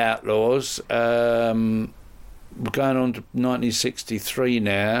the Outlaws. We're going on to 1963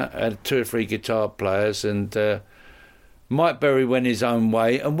 now. I had 2 or 3 guitar players, and Mike Berry went his own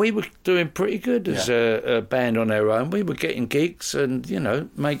way, and we were doing pretty good as a band on our own. We were getting gigs and, you know,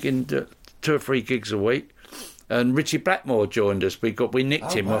 making 2 or 3 gigs a week. And Richie Blackmore joined us. We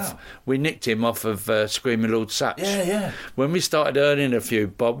nicked him off. We nicked him off of Screaming Lord Sutch. Yeah, yeah. When we started earning a few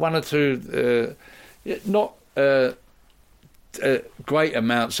bob, 1 or 2, not great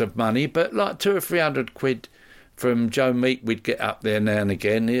amounts of money, but like 200 or 300 quid from Joe Meek, we'd get up there now and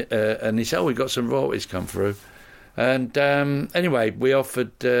again. And he said, "Oh, we got some royalties come through." And anyway, we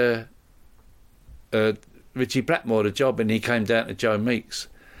offered Richie Blackmore the job, and he came down to Joe Meek's.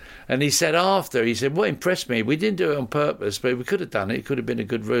 And he said, what impressed me, we didn't do it on purpose, but we could have done it. It could have been a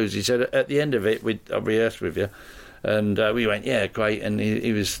good ruse. He said, at the end of it, I rehearsed with you. And we went, yeah, great. And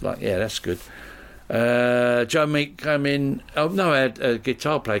he was like, yeah, that's good. Joe Meek came in. Oh, no, a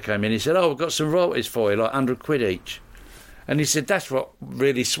guitar player came in. He said, we've got some royalties for you, like 100 quid each. And he said, that's what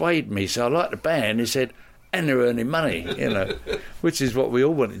really swayed me. So I like the band. He said, and they're earning money, you know, which is what we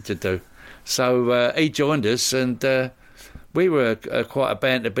all wanted to do. So he joined us, and we were quite a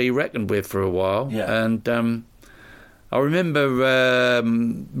band to be reckoned with for a while. Yeah. And I remember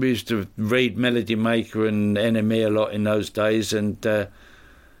we used to read Melody Maker and NME a lot in those days, and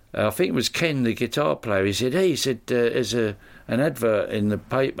I think it was Ken, the guitar player. He said, there's an advert in the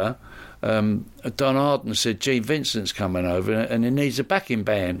paper. Don Arden said, Gene Vincent's coming over, and he needs a backing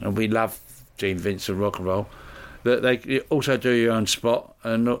band, and we love Gene Vincent rock and roll. But they also do your own spot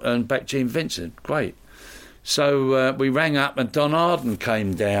and back Gene Vincent. Great. So we rang up, and Don Arden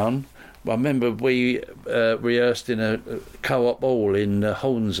came down. I remember we rehearsed in a co-op hall in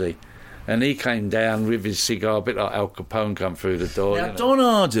Hornsey, and he came down with his cigar, a bit like Al Capone come through the door. Now, Don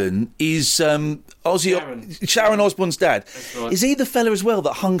Arden is Sharon Osbourne's dad. Right. Is he the fella as well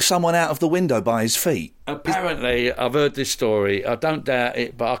that hung someone out of the window by his feet? Apparently, I've heard this story. I don't doubt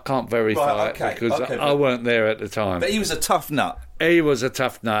it, but I can't verify it because I weren't there at the time. But he was a tough nut. He was a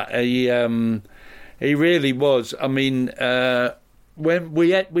tough nut. He really was. I mean, when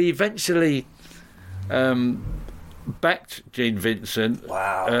we eventually backed Gene Vincent.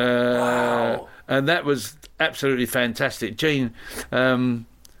 Wow. And that was absolutely fantastic. Gene, when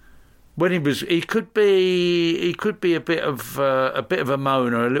he could be a bit of a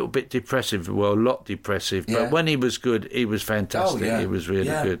moaner, a little bit depressive. Well, a lot depressive. Yeah. But when he was good, he was fantastic. He was really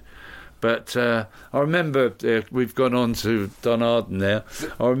good. But I remember we've gone on to Don Arden now.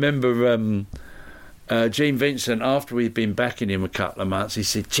 I remember Gene Vincent, after we'd been backing him a couple of months, he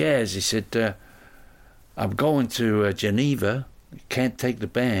said, "Chaz," he said, "I'm going to Geneva. Can't take the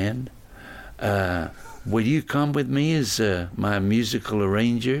band. Will you come with me as my musical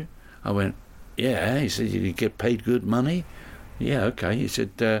arranger?" I went, "Yeah." He said, "You get paid good money?" "Yeah, okay." He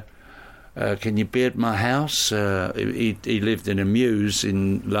said, "Can you be at my house?" He lived in a mews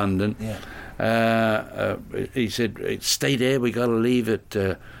in London. Yeah. He said, "Stay there. We got to leave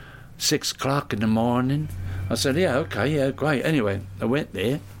at 6 o'clock in the morning." I said, "Yeah, okay, yeah, great." Anyway, I went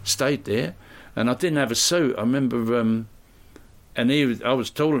there, stayed there. And I didn't have a suit. I remember, and I was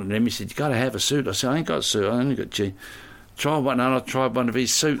taller than him. He said, "You got to have a suit." I said, "I ain't got a suit. I only got jeans." Try one, and I tried one of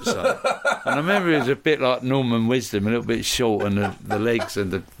his suits on. And I remember he was a bit like Norman Wisdom, a little bit short on the legs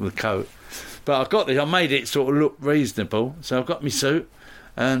and the coat. But I made it sort of look reasonable. So I've got my suit,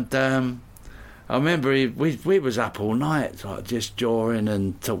 and I remember we was up all night, like just jawing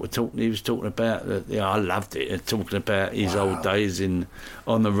and talking. He was talking about I loved it, talking about his old days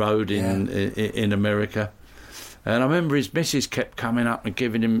on the road in America. And I remember his missus kept coming up and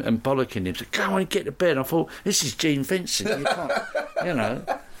giving him and bollocking him. Said, "Go on and get to bed." I thought, this is Gene Vincent. You can't, you know.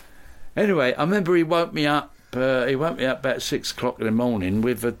 Anyway, I remember he woke me up. He woke me up about 6 o'clock in the morning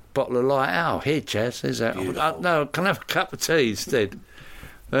with a bottle of light ale. "Here, Chaz, there's that." No, can I have a cup of tea instead?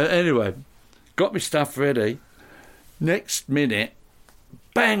 Anyway, got my stuff ready. Next minute,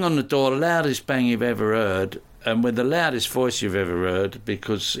 bang on the door, the loudest bang you've ever heard, and with the loudest voice you've ever heard,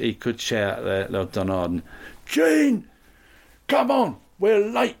 because he could shout that, Don Arden, "Gene, come on, we're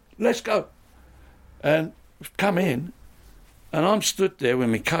late, let's go." And come in, and I'm stood there with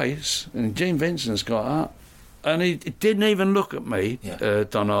my case, and Gene Vincent's got up, and he didn't even look at me,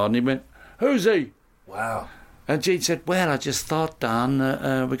 Don Arden. He went, "Who's he?" Wow. And Gene said, "Well, I just thought, Don,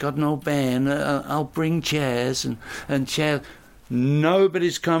 we got an old band, I'll bring chairs, and chairs."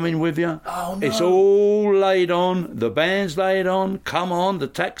 "Nobody's coming with you. Oh, no. It's all laid on. The band's laid on. Come on, the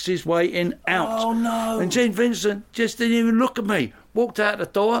taxi's waiting. Out." Oh, no. And Gene Vincent just didn't even look at me. Walked out the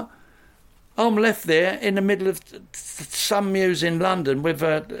door. I'm left there in the middle of some muse in London with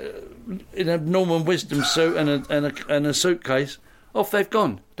in a Norman Wisdom suit and a suitcase. Off they've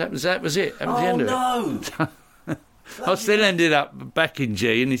gone. That was it. That was the end of it. Oh, no. I still ended up back in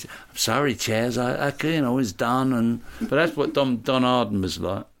G, and he said, "I'm sorry, Chaz, I was done." But that's what Don Arden was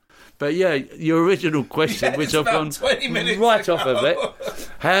like. But yeah, your original question, which I've gone right off of it,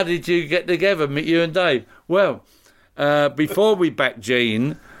 how did you get together, you and Dave? Well, before we backed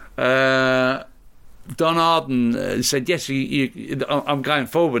Gene, Don Arden said, "Yes, I'm going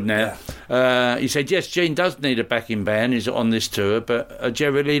forward now." Yeah. He said, "Yes, Gene does need a backing band. He's on this tour, but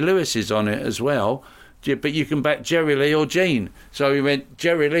Jerry Lee Lewis is on it as well. But you can back Jerry Lee or Gene." So we went,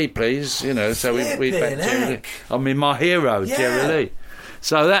 "Jerry Lee, please." So we backed Jerry Lee. I mean, my hero, Jerry Lee.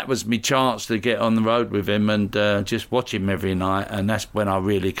 So that was my chance to get on the road with him and just watch him every night. And that's when I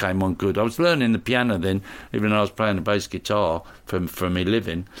really came on good. I was learning the piano then, even though I was playing the bass guitar for me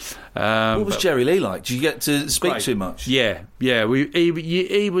living. What was Jerry Lee like? Did you get to speak to him much? Yeah.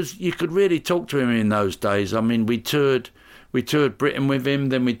 He was. You could really talk to him in those days. I mean, we toured Britain with him.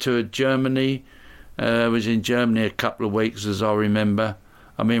 Then we toured Germany. I was in Germany a couple of weeks, as I remember.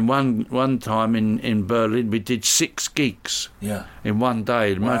 I mean, one time in Berlin, we did 6 gigs in one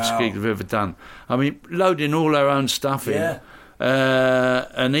day, the most gigs we've ever done. I mean, loading all our own stuff in.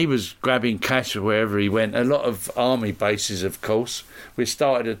 And he was grabbing cash wherever he went. A lot of army bases, of course. We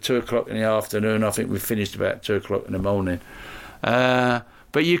started at 2 o'clock in the afternoon. I think we finished about 2 o'clock in the morning.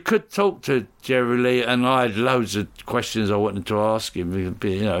 But you could talk to Jerry Lee, and I had loads of questions I wanted to ask him.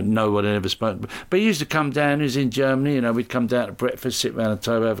 No one had ever spoken. But he used to come down. He was in Germany. We'd come down to breakfast, sit around the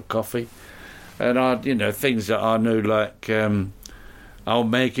table, have a coffee, and things that I knew, like "I'll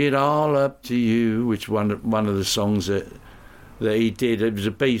Make It All Up to You," which one of the songs that he did. It was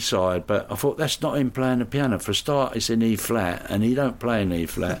a B-side, but I thought, that's not him playing the piano. For a start, it's in E flat, and he don't play in E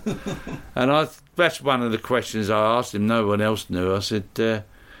flat. And that's one of the questions I asked him. No one else knew. I said,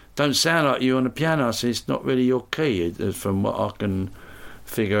 "Don't sound like you on the piano." I said, "It's not really your key, from what I can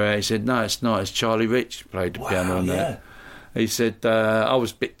figure out." He said, "No, it's not. It's Charlie Rich played the piano on that." He said, "I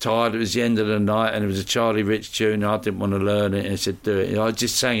was a bit tired. It was the end of the night, and it was a Charlie Rich tune. I didn't want to learn it." And he said, "Do it." I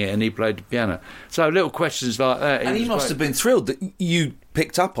just sang it, and he played the piano. So little questions like that. And he must have been thrilled that you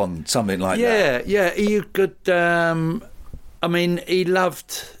picked up on something like that. Yeah. You could. I mean, he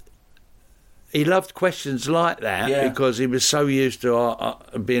loved questions like that because he was so used to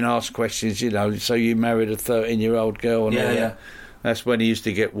being asked questions. So you married a 13-year-old girl, and that's when he used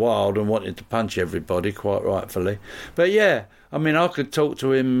to get wild and wanted to punch everybody, quite rightfully. But I mean, I could talk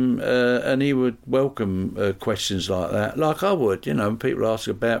to him and he would welcome questions like that, like I would. People ask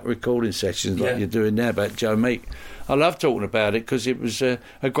about recording sessions like you're doing now about Joe Meek. I love talking about it because it was a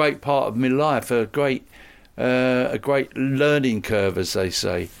great part of my life, a great learning curve, as they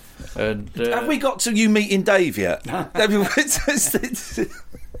say. And, have we got to you meeting Dave yet? I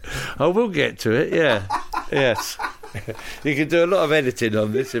will get to it, yes. You can do a lot of editing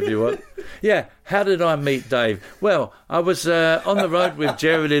on this if you want. Yeah, how did I meet Dave? Well, I was on the road with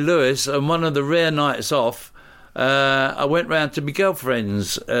Jerry Lee Lewis, and one of the rare nights off, I went round to my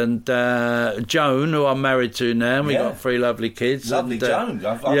girlfriend's, and Joan, who I'm married to now, and we got 3 lovely kids. Lovely Joan.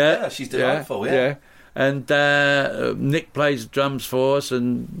 She's delightful, And Nick plays drums for us,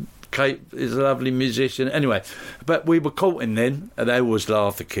 and Kate is a lovely musician. Anyway, but we were courting then, and they always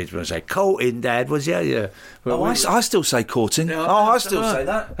laugh, the kids, when I say, courting, Dad, was you? Yeah. But I still say courting. Yeah, I still say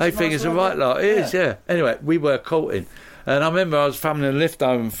that. They think it's a right lot. It is, yeah. Anyway, we were courting. And I remember I was fumbling a lift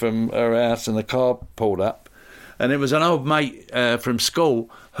home from her house and the car pulled up. And it was an old mate from school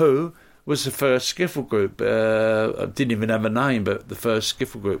who was the first skiffle group. I didn't even have a name, but the first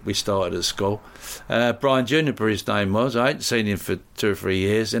skiffle group we started at school. Brian Juniper, his name was. I hadn't seen him for 2 or 3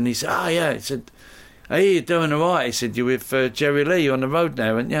 years. And he said, oh, yeah. He said, hey, you're doing all right. He said, you're with Jerry Lee on the road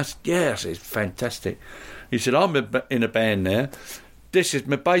now. And yes, I said, fantastic. He said, I'm in a band now. This is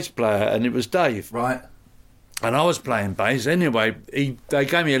my bass player. And it was Dave. Right. And I was playing bass. Anyway, they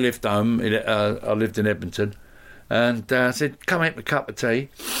gave me a lift home. I lived in Edmonton. And I said, come have a cup of tea,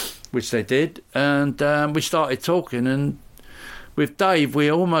 which they did. And we started talking. And with Dave,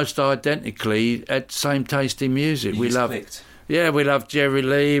 we almost identically had the same taste in music. We loved Jerry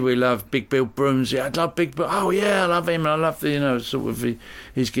Lee. We loved Big Bill Brooms. I love Big Bill. Oh, yeah, I love him. I love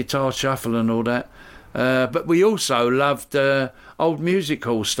his guitar shuffle and all that. But we also loved old music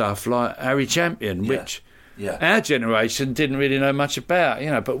hall stuff like Harry Champion, which... Yeah. Our generation didn't really know much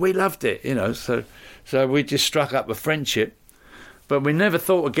about, but we loved it, so we just struck up a friendship. But we never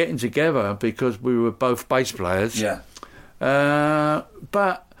thought of getting together because we were both bass players. Yeah.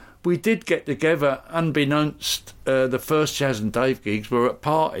 But we did get together unbeknownst. The first Chaz and Dave gigs were at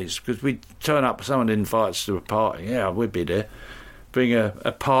parties because we'd turn up, someone invite us to a party. Yeah, we'd be there. Bring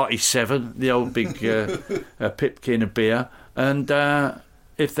a party 7, the old big pipkin of beer. And...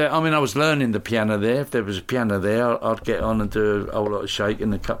 I was learning the piano there. If there was a piano there, I'd get on and do a whole lot of shaking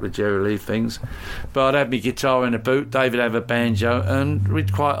and a couple of Jerry Lee things. But I'd have my guitar in a boot, David would have a banjo, and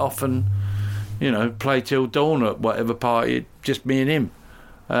we'd quite often, play till dawn at whatever party, just me and him.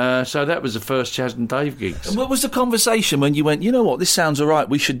 So that was the first Chaz and Dave gigs. And what was the conversation when you went, you know what, this sounds all right,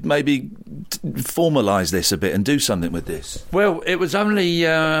 we should maybe formalise this a bit and do something with this? Well, it was only...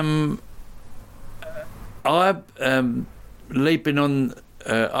 leaping on...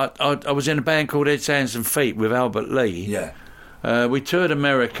 I was in a band called Heads, Hands and Feet with Albert Lee. Yeah. We toured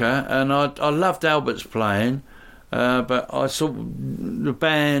America, and I loved Albert's playing, but I saw the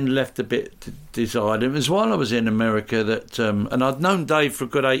band left a bit desired. It was while I was in America that, and I'd known Dave for a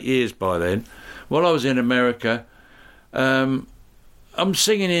good 8 years by then. While I was in America, I'm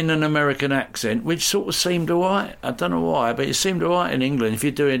singing in an American accent, which sort of seemed all right. I don't know why, but it seemed all right in England. If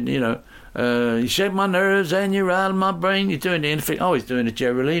you're doing, you shake my nerves and you rattle my brain, you're doing anything. Oh, he's doing a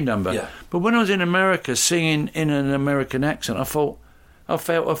Jerry Lee number. Yeah. But when I was in America singing in an American accent, I felt a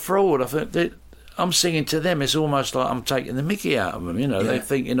fraud. I thought that I'm singing to them. It's almost like I'm taking the mickey out of them. They're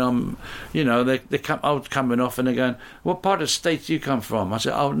thinking I'm, I was coming off and they're going, what part of the States do you come from? I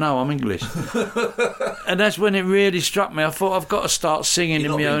said, oh, no, I'm English. And that's when it really struck me. I thought, I've got to start singing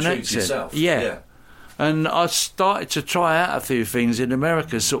in my own accent. Yourself. Yeah. And I started to try out a few things in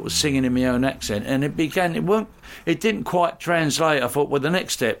America, sort of singing in my own accent, and it didn't quite translate. I thought, well, the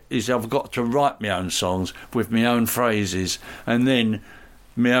next step is I've got to write my own songs with my own phrases, and then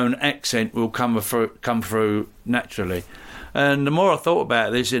my own accent will come through naturally. And the more I thought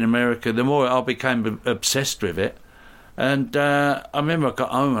about this in America, the more I became obsessed with it. And I remember I got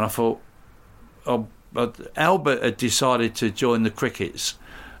home and I thought, Albert had decided to join the Crickets.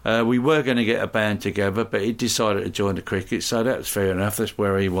 We were going to get a band together, but he decided to join the Crickets, so that was fair enough. That's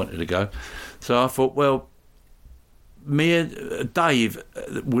where he wanted to go. So I thought, well, me and Dave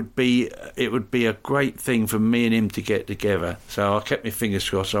it would be a great thing for me and him to get together. So I kept my fingers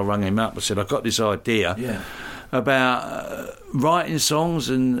crossed. I rang him up. I said, I've got this idea about writing songs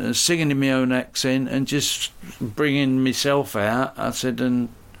and singing in my own accent and just bringing myself out. I said, and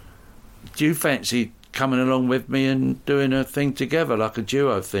do you fancy coming along with me and doing a thing together, like a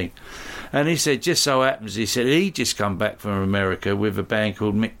duo thing? And he said, just so happens, he said, he just come back from America with a band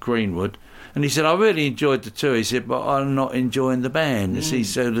called Mick Greenwood. And he said, I really enjoyed the tour. He said, but I'm not enjoying the band.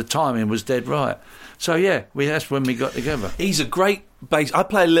 So the timing was dead right. So, yeah, that's when we got together. He's a great bass. I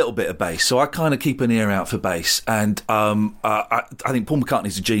play a little bit of bass, so I kind of keep an ear out for bass. And I think Paul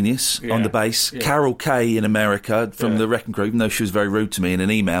McCartney's a genius on the bass. Yeah. Carol Kay in America from the Wrecking Crew, even though she was very rude to me in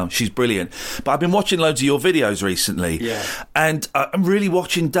an email, she's brilliant. But I've been watching loads of your videos recently, and I'm really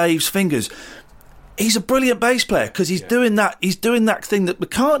watching Dave's fingers. He's a brilliant bass player because he's doing that. He's doing that thing that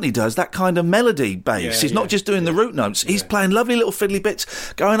McCartney does, that kind of melody bass. He's not just doing the root notes. He's playing lovely little fiddly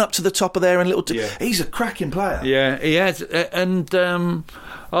bits, going up to the top of there and little. He's a cracking player. Yeah, he has. And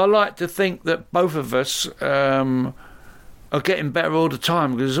I like to think that both of us are getting better all the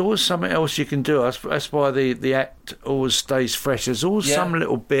time because there's always something else you can do. That's why the act always stays fresh. There's always some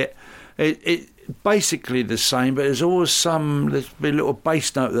little bit. basically the same, but there's always there's a little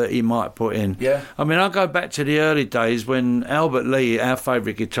bass note that he might put in. Yeah. I mean, I go back to the early days when Albert Lee, our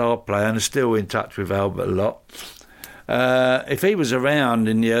favourite guitar player, and I'm still in touch with Albert a lot. If he was around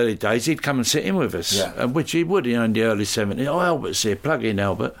in the early days, he'd come and sit in with us, which he would, in the early 70s. Oh, Albert's here, plug in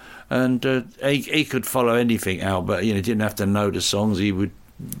Albert. And he could follow anything, Albert. He didn't have to know the songs. He would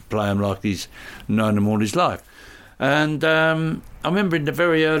play them like he's known them all his life. And I remember in the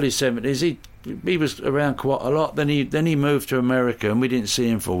very early 70s, he was around quite a lot. Then he moved to America, and we didn't see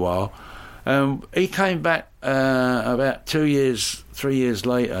him for a while. He came back about 3 years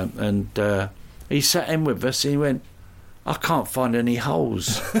later, and he sat in with us, and he went, I can't find any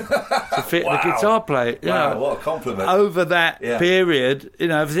holes to fit the guitar player. Wow, what a compliment. Over that period,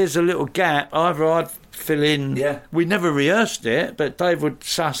 if there's a little gap, either I'd fill in. Yeah. We never rehearsed it, but Dave would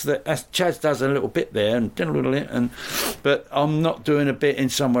suss that Chaz does a little bit there, but I'm not doing a bit in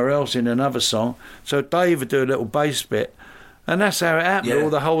somewhere else in another song. So Dave would do a little bass bit. And that's how it happened. Yeah.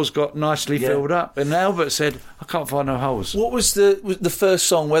 All the holes got nicely filled up. And Albert said, I can't find no holes. What was the first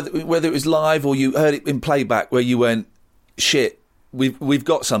song, whether it was live or you heard it in playback, where you went, shit, we've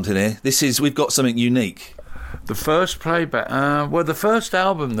got something here. We've got something unique. The first playback, the first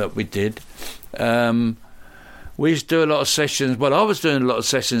album that we did, we used to do a lot of sessions. Well, I was doing a lot of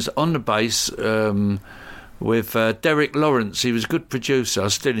sessions on the bass with Derek Lawrence. He was a good producer. I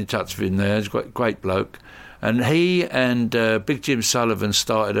was still in touch with him there. He's a great bloke. And he and Big Jim Sullivan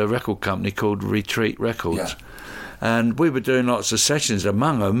started a record company called Retreat Records. Yeah. And we were doing lots of sessions.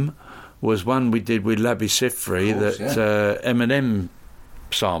 Among them was one we did with Labby Sifri that Eminem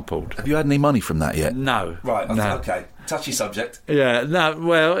sampled. Have you had any money from that yet? No. Right, no. Okay. Touchy subject. Yeah, no,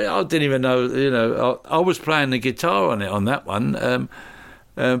 well, I didn't even know, I was playing the guitar on that one.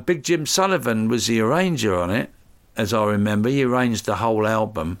 Big Jim Sullivan was the arranger on it, as I remember. He arranged the whole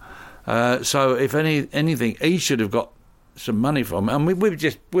album. So if anything, he should have got some money from it. And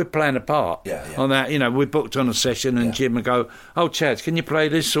we're playing a part on that. We booked on a session, and Jim would go, oh, Chad, can you play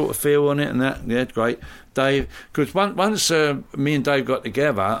this sort of feel on it and that? Yeah, great. Dave, because once me and Dave got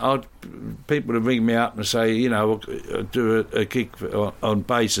together, people would ring me up and say, do a gig on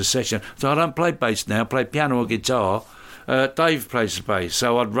bass, a session. So I don't play bass now, I play piano or guitar. Dave plays the bass,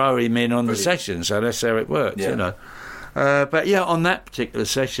 so I'd row him in on the session. So that's how it works, But on that particular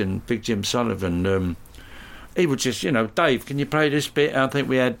session, Big Jim Sullivan, he would just, Dave, can you play this bit? I think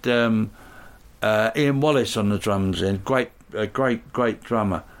we had Iain Wallace on the drums, and a great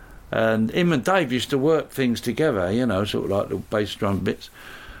drummer. And him and Dave used to work things together, sort of like little bass drum bits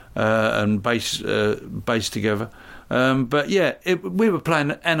and bass together. We were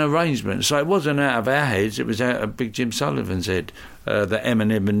playing an arrangement, so it wasn't out of our heads, it was out of Big Jim Sullivan's head that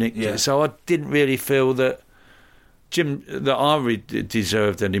Eminem and Nick did. So I didn't really feel that I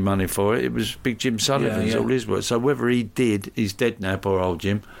deserved any money for it. It was Big Jim Sullivan's, all his work. So whether he did, he's dead now, poor old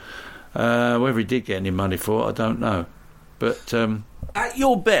Jim. Whether he did get any money for it, I don't know. But at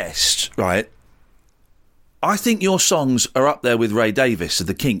your best, right, I think your songs are up there with Ray Davies of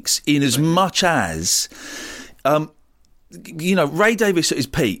the Kinks, in as much as, Ray Davies at his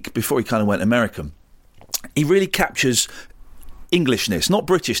peak, before he kind of went American, he really captures Englishness, not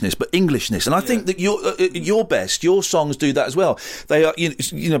Britishness, but Englishness, and I think that your best, your songs do that as well. They are,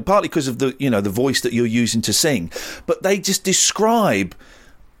 partly because of the, the voice that you're using to sing, but they just describe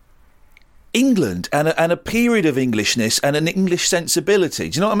England and a period of Englishness and an English sensibility.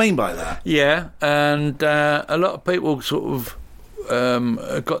 Do you know what I mean by that? Yeah, and a lot of people sort of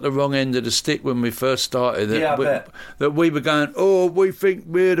got the wrong end of the stick when we first started. That we were going, we think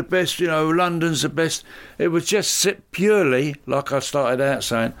we're the best, London's the best. It was just purely, like I started out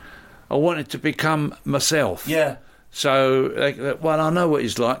saying, I wanted to become myself. Yeah. So, I know what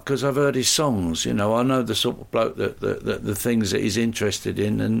he's like because I've heard his songs. I know the sort of bloke that the things that he's interested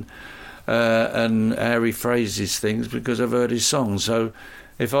in, and how he phrases things because I've heard his songs. So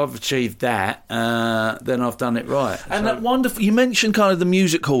if I've achieved that, then I've done it right. And that wonderful, you mentioned kind of the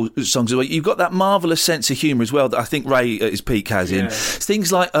music hall songs. You've got that marvellous sense of humour as well that I think Ray at his peak has in.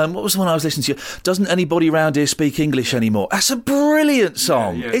 Things like, what was the one I was listening to? Doesn't Anybody Round Here Speak English Anymore? That's a brilliant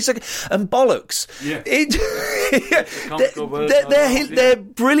song. Yeah. It's and Bollocks. Yeah. They're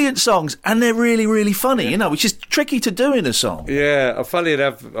brilliant songs, and they're really, really funny, which is tricky to do in a song. Yeah, funny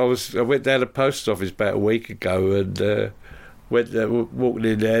enough, I went down to the post office about a week ago, and walked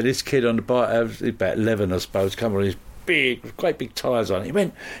in there. This kid on the bike, about 11, I suppose, come on his great big tyres on. He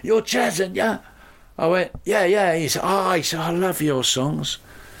went, "You're Chaz, yeah?" I went, "Yeah." He said, I love your songs."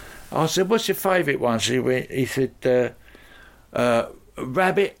 I said, "What's your favourite one?" He said,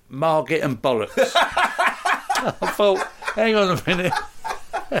 Rabbit, Margate and Bollocks. I thought, hang on a minute.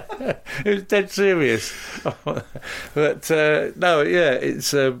 It was dead serious. But no, yeah,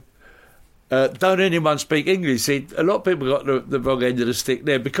 it's. Don't anyone speak English? See, a lot of people got the wrong end of the stick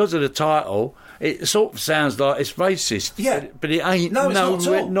there because of the title. It sort of sounds like it's racist, but it ain't. No, it's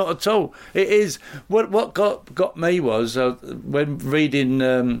not at all. It is. What got me was when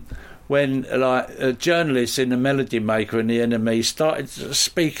reading. When journalists in the Melody Maker and the NME started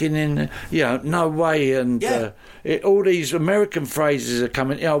speaking in, no way, and all these American phrases are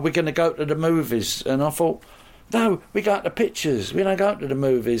coming. We're going to go to the movies, and I thought, no, we go to the pictures. We don't go to the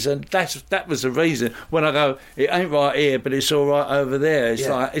movies, and that was the reason. When I go, it ain't right here, but it's all right over there. It's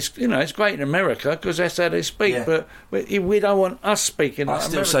like it's great in America because that's how they speak. But we don't want us speaking. I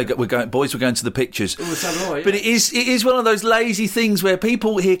still say we're going to the pictures. Right, but it is one of those lazy things where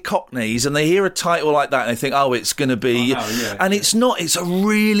people hear Cockneys and they hear a title like that and they think, oh, it's going to be, and it's not. It's a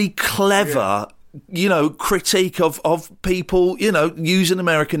really clever. Critique of people, using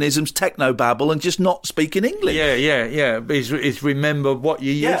Americanisms, technobabble, and just not speaking English. Yeah. It's remember what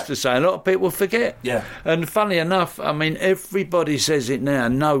you used to say. A lot of people forget. Yeah. And funny enough, I mean, everybody says it now.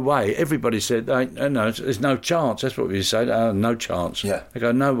 No way. Everybody said, no, there's no chance. That's what we say. No chance. Yeah. They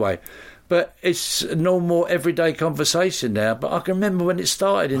go, no way. But it's a normal, everyday conversation now. But I can remember when it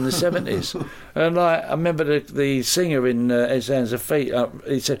started in the 70s. And I remember the singer in His Hands and Feet,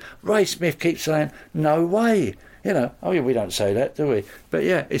 he said, Ray Smith keeps saying, no way. We don't say that, do we? But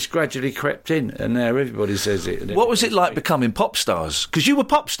yeah, it's gradually crept in, and now everybody says it. What was it like becoming pop stars? Because you were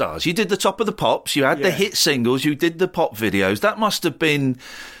pop stars. You did the Top of the Pops, you had the hit singles, you did the pop videos. That must have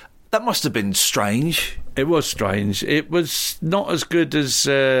been strange. It was strange. It was not as good as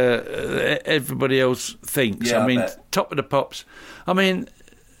everybody else thinks. Yeah, I mean, Top of the Pops. I mean,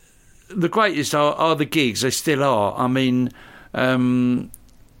 the greatest are the gigs. They still are. I mean, and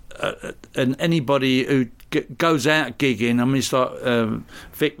anybody who goes out gigging. I mean, it's like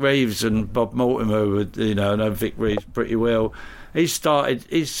Vic Reeves and Bob Mortimer. I know Vic Reeves pretty well. He started.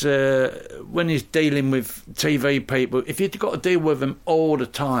 When he's dealing with TV people. If you've got to deal with them all the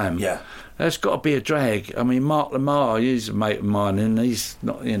time, that's got to be a drag. I mean, Mark Lamar, he's a mate of mine, and he's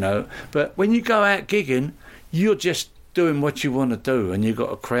not. But when you go out gigging, you're just doing what you want to do, and you've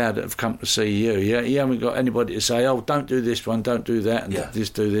got a crowd that have come to see you. You haven't got anybody to say, "Oh, don't do this one, don't do that, and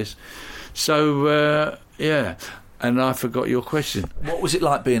just do this." So And I forgot your question. What was it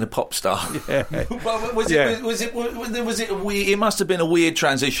like being a pop star? It must have been a weird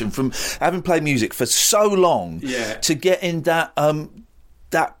transition from having played music for so long to getting that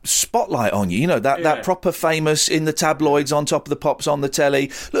spotlight on you. That proper famous in the tabloids, on Top of the Pops, on the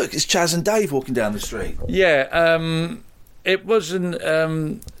telly. Look, it's Chaz and Dave walking down the street. It wasn't.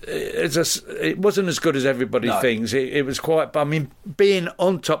 It wasn't as good as everybody thinks. It was quite. I mean, being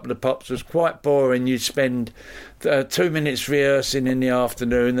on Top of the Pops was quite boring. You'd spend 2 minutes rehearsing in the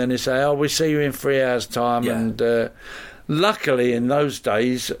afternoon, then they say, "Oh, we'll see you in 3 hours' time." Yeah. And luckily, in those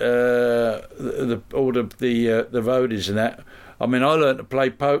days, all the roadies and that. I mean, I learned to play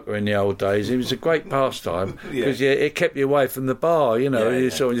poker in the old days. It was a great pastime because it kept you away from the bar. You're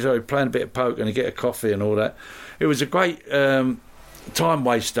playing a bit of poker and you get a coffee and all that. It was a great time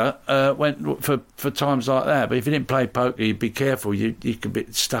waster for times like that. But if you didn't play poker, you'd be careful. You could be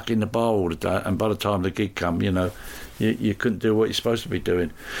stuck in the bar all the day, and by the time the gig come, you couldn't do what you're supposed to be doing.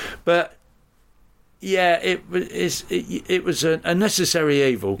 But it was a necessary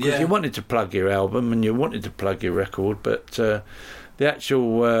evil because you wanted to plug your album and you wanted to plug your record, but the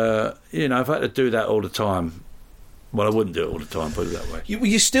actual if I had to do that all the time. Well, I wouldn't do it all the time, put it that way.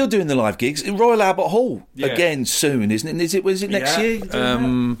 You're still doing the live gigs in Royal Albert Hall again soon, isn't it? Was it next year?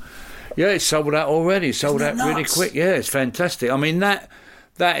 It's sold out already. Sold out really quick. Yeah, it's fantastic. I mean, that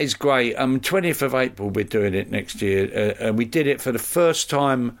is great. 20th of April we're doing it next year, and we did it for the first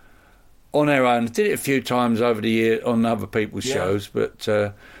time on our own. Did it a few times over the year on other people's shows, but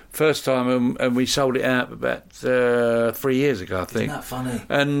first time, and we sold it out about 3 years ago, I think. Isn't that funny?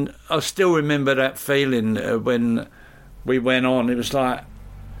 And I still remember that feeling when we went on. It was like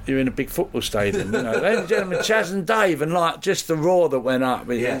you're in a big football stadium, ladies and gentlemen, Chaz and Dave, and like just the roar that went up.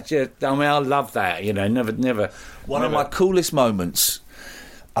 I love that. Never. One of my coolest moments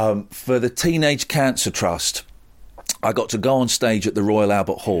for the Teenage Cancer Trust. I got to go on stage at the Royal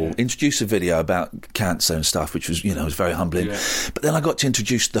Albert Hall, introduce a video about cancer and stuff, which was, was very humbling. Yeah. But then I got to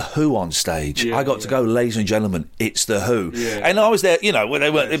introduce The Who on stage. I got to go, ladies and gentlemen, it's The Who. Yeah. And I was there, where they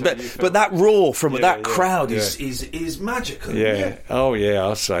weren't. But that roar from that crowd is magical. Yeah. Oh, yeah,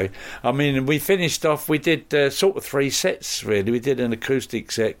 I'll say. I mean, we finished off, we did sort of 3 sets, really. We did an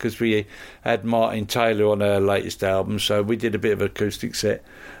acoustic set because we had Martin Taylor on our latest album, so we did a bit of an acoustic set.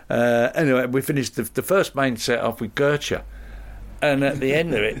 Anyway, we finished the first main set off with Gertrude, And at the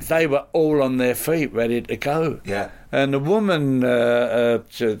end of it, they were all on their feet, ready to go. Yeah. And the woman,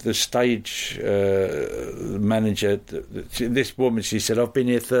 the stage manager, this woman, she said, "I've been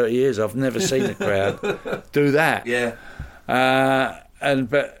here 30 years. I've never seen a crowd do that." Yeah.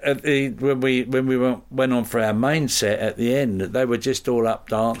 When we went on for our main set at the end, they were just all up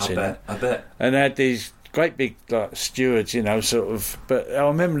dancing. I bet. And they had these great big stewards, sort of. But I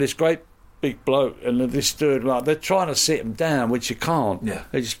remember this great big bloke and this steward, they're trying to sit him down, which you can't. Yeah.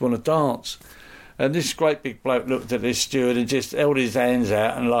 They just want to dance. And this great big bloke looked at this steward and just held his hands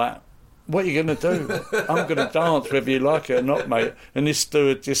out and what are you going to do? I'm going to dance whether you like it or not, mate. And this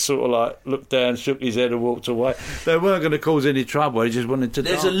steward just sort of looked down, shook his head and walked away. They weren't going to cause any trouble. He just wanted to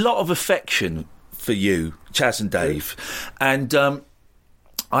dance. There's a lot of affection for you, Chaz and Dave. And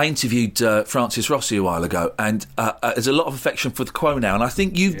I interviewed Francis Rossi a while ago, and there's a lot of affection for the Quo now. And I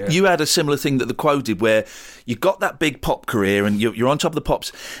think you had a similar thing that the Quo did, where you got that big pop career and you're on top of the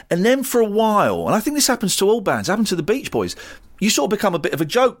pops. And then for a while, and I think this happens to all bands, happened to the Beach Boys, you sort of become a bit of a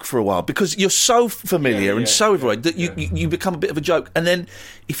joke for a while because you're so familiar and so everywhere that you become a bit of a joke. And then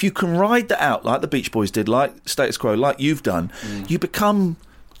if you can ride that out like the Beach Boys did, like Status Quo, like you've done, you become...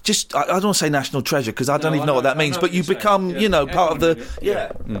 Just, I don't want to say national treasure because I don't even know what that means, but you become, part of the...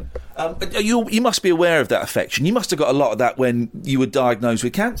 Yeah. You must be aware of that affection. You must have got a lot of that when you were diagnosed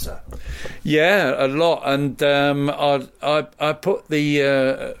with cancer. Yeah, a lot. And I put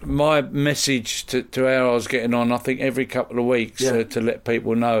my message to how I was getting on, I think, every couple of weeks to let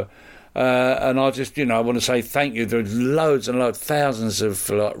people know. And I just, I want to say thank you. There's loads and loads, thousands of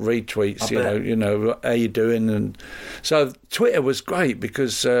retweets. How you doing? And so Twitter was great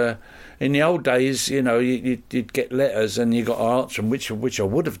because in the old days, you'd get letters and you got to answer them, which I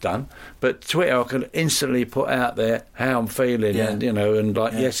would have done. But Twitter, I could instantly put out there how I'm feeling, and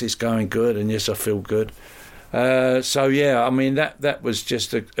yes, it's going good, and yes, I feel good. That was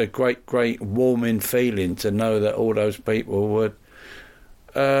just a great warming feeling to know that all those people would.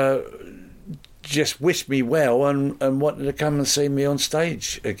 Just wished me well and wanted to come and see me on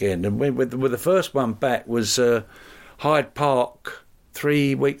stage again. And with the first one back was Hyde Park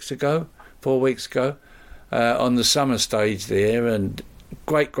 4 weeks ago, on the summer stage there, and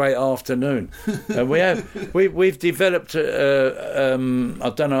great afternoon. And we've developed I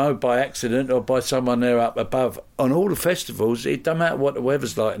don't know, by accident or by someone there up above, on all the festivals, it doesn't matter what the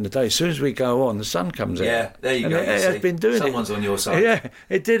weather's like in the day, as soon as we go on, the sun comes out. Yeah, there you and go. It has been doing Someone's on your side. Yeah,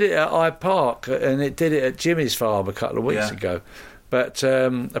 it did it at Hyde Park and it did it at Jimmy's Farm a couple of weeks ago. But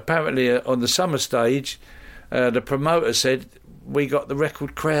apparently on the summer stage, the promoter said we got the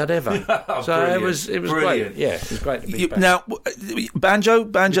record crowd ever. So brilliant. it was great. Yeah, it was great to be back. Now,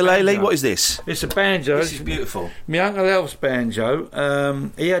 banjo-lele, what is this? It's a banjo. This is beautiful. My Uncle Alf's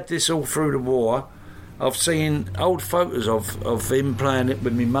banjo. He had this all through the war. I've seen old photos of him playing it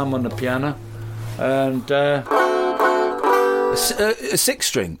with my mum on the piano. And a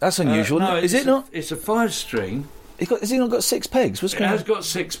 6-string. That's unusual. No, is it not? It's a 5-string. Has he not got 6 pegs? It has got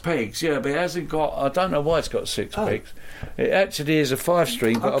 6 pegs, yeah, but it hasn't got... I don't know why it's got 6 pegs. It actually is a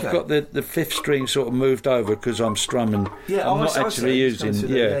 5-string, but I've got the 5th string sort of moved over because I'm strumming. Yeah, I'm not actually using...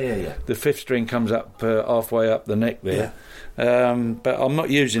 Yeah. The 5th string comes up halfway up the neck there. Yeah. But I'm not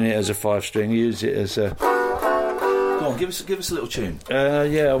using it as a 5-string. I use it as a... Go on, give us a little tune.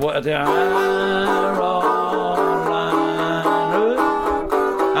 What are they...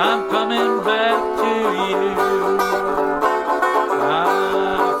 I'm coming back to you. I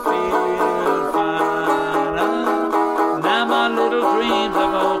feel fine. Now my little dreams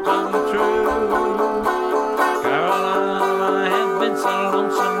have all come true. Caroline, I have been so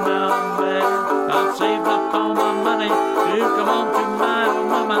lonesome down there. I've saved up all my money to come home to my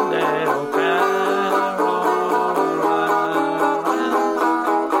mum and dad. Oh, Caroline,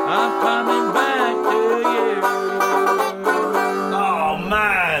 I'm coming back to you.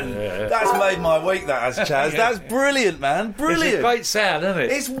 That's made my week, that has, Chaz. That's brilliant, man. Brilliant. It's a great sound, isn't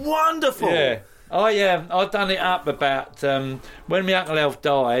it? It's wonderful. Yeah. I've done it up about when my Uncle Alf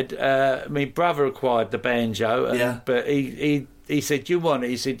died. My brother acquired the banjo, but he said, "You want it?"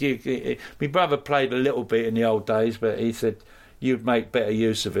 He said, my brother played a little bit in the old days, but he said you'd make better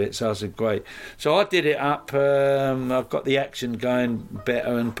use of it. So I said, great. So I did it up. I've got the action going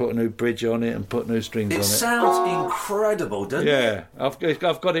better and put a new bridge on it and put new strings on it. It sounds incredible, doesn't it? Yeah, I've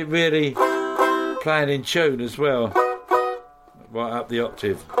got it really playing in tune as well, right up the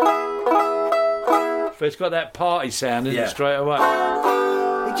octave. But it's got that party sound in it straight away.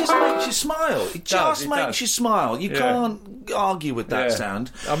 It just makes you smile. It just makes you smile. You can't argue with that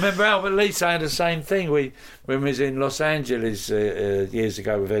sound. I remember Albert Lee saying the same thing. When we was in Los Angeles years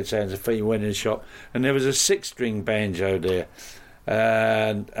ago with Ed Sounds of Feet, went in the shop and there was a 6-string banjo there.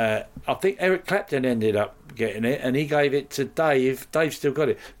 And I think Eric Clapton ended up getting it, and he gave it to Dave. Dave still got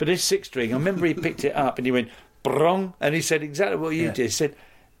it. But this 6-string, I remember he picked it up and he went, brong, and he said exactly what you just said.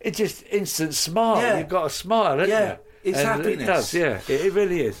 It's just instant smile. Yeah. You've got a smile, haven't you? It's And happiness. It does, it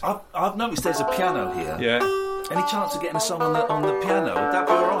really is. I've noticed there's a piano here. Yeah. Any chance of getting a song on the piano? Would that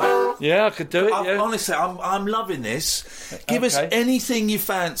be all right? Yeah, I could do it. Honestly, I'm loving this. Give us anything you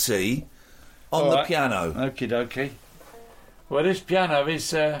fancy on the piano. Okie dokie. Well, this piano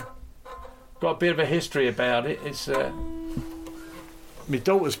is got a bit of a history about it. It's my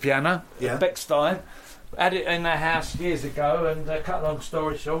daughter's piano, Beckstein. Had it in the house years ago, and cut a long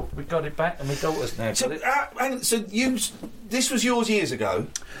story short, we got it back, and my daughter's now got it. So this was yours years ago?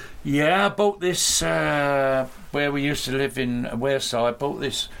 Yeah, I bought this where we used to live in Wareside. I bought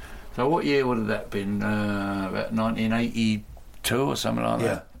this. So what year would have that been? About 1982 or something like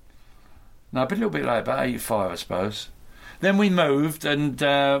that. No, a little bit later, about 85, I suppose. Then we moved, and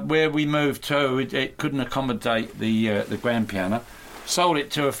where we moved to, it couldn't accommodate the grand piano. Sold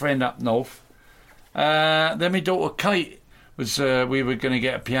it to a friend up north. Then my daughter Kate was. We were going to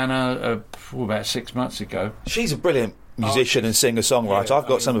get a piano about 6 months ago. She's a brilliant musician and singer-songwriter. I've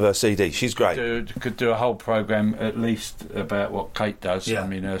got some of her CDs. She's great. Could do a whole programme at least about what Kate does. I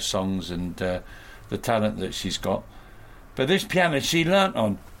mean, her songs and the talent that she's got. But this piano she learnt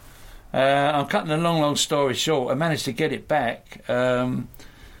on. I'm cutting a long story short. I managed to get it back.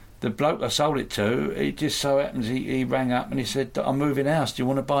 The bloke I sold it to, it just so happens he rang up and he said, I'm moving house, do you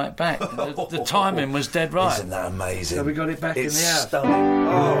want to buy it back? The timing was dead right. Isn't that amazing? So we got it back in the house. It's stunning.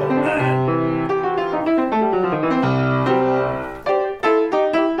 Oh, man.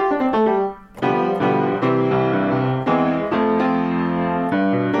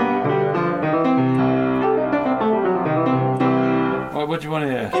 What do you want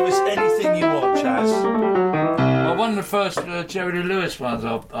to hear? Give us anything you want, Chaz. Well, one of the first Jerry Lee Lewis ones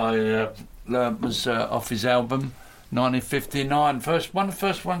I learnt was off his album 1959. One of the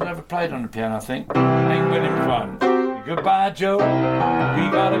first ones I ever played on the piano, I think. Ain't winning fun. Goodbye, Joe. We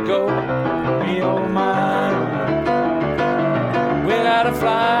gotta go. Me oh my. We gotta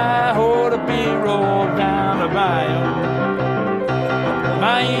fly over the big road down the bayou.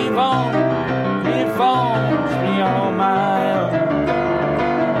 My Yvonne, it phones me on my own.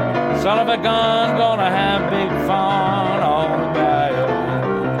 Son of a gun, gonna have big fun on the bayou.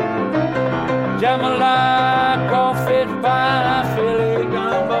 Jamala, crawfish pie, Philly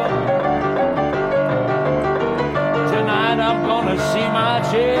gumbo. Tonight I'm gonna see my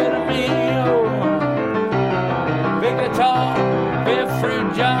Jeremio. Big guitar, big fruit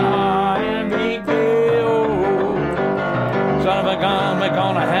jar, and big bill. Son of a gun, we're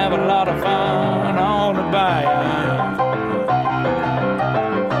gonna have a lot of fun on the bayou.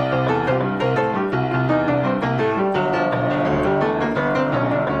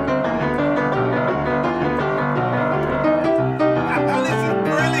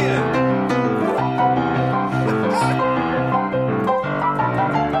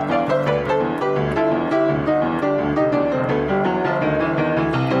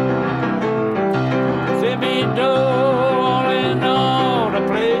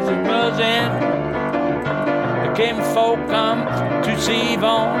 Folk come to see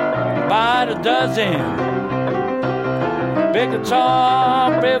Yvonne by the dozen. Big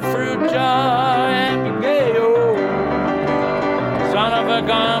guitar, big fruit jar, and big gay-o. Son of a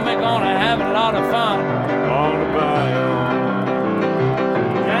gun, we're gonna have a lot of fun on the bayou.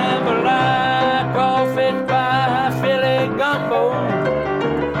 Jambalaya, crawfish pie, Philly gumbo.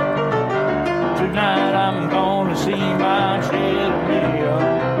 Tonight I'm gonna see my Jeremio.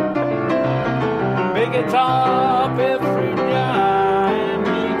 Big guitar, big fruit jar, and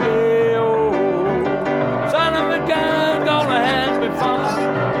Miguel. Son of a gun, gonna have me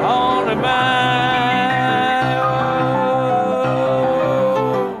fun on the bayou.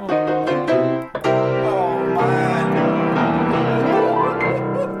 Oh, man.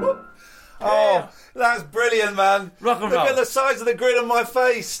 Oh, that's brilliant, man. Rock and Look roll. at the size of the grin on my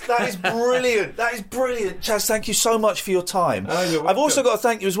face. That is brilliant. That is brilliant. Chaz, thank you so much for your time. I've also got to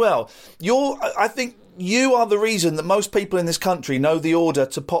thank you as well. I think you are the reason that most people in this country know the order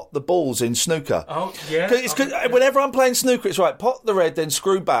to pot the balls in snooker. Oh, yeah. Cause whenever I'm playing snooker, it's right, pot the red, then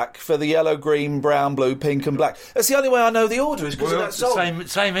screw back for the yellow, green, brown, blue, pink and black. That's the only way I know the order is because of that song.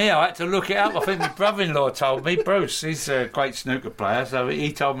 Same here. I had to look it up. I think my brother-in-law told me. Bruce, he's a great snooker player, so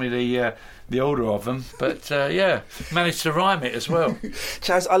he told me the order of them. But, managed to rhyme it as well.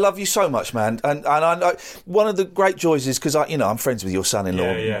 Chaz, I love you so much, man. And I know one of the great joys is because I'm friends with your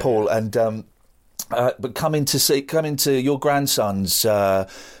son-in-law, Paul, and... but coming to your grandson's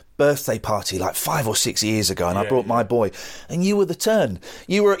birthday party like 5 or 6 years ago, and I brought my boy, and you were the turn.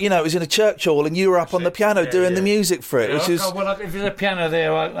 You were, it was in a church hall, and you were up on the piano doing the music for it. Which is... if there's a piano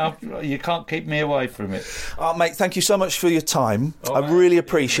there, you can't keep me away from it. Mate, thank you so much for your time. I really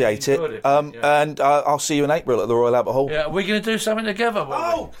appreciate it. And I'll see you in April at the Royal Albert Hall. Yeah, we're going to do something together.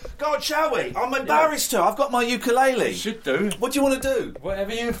 God, shall we? I'm embarrassed to. I've got my ukulele. You should do. What do you want to do?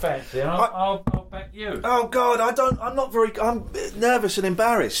 Whatever you fancy. I'll back you. Oh God, I'm nervous and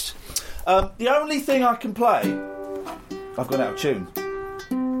embarrassed. The only thing I can play, I've gone out of tune.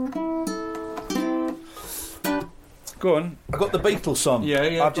 Go on. I got the Beatles song.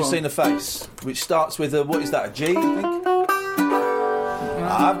 Yeah. I've just seen a face, which starts with what is that? A G, I think.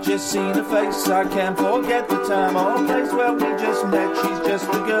 I've just seen a face, I can't forget the time or place where we just met. She's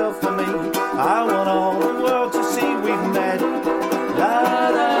just the girl for me. I want all the world to see we've met.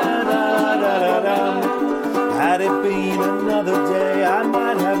 La da da da da da. Had it been another day, I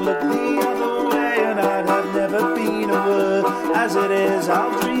might have looked the other way, and I'd have never been a word. As it is,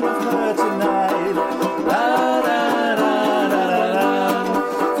 I'll dream of her tonight. La da da da da da.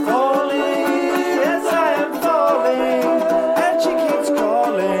 Falling, yes I am falling, and she keeps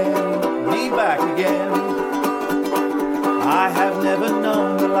calling me back again. I have never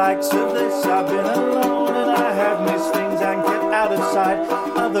known the likes of this. I've been alone and I have missed things and kept out of sight.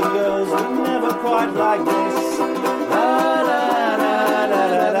 Other girls were never quite like this. Da da da da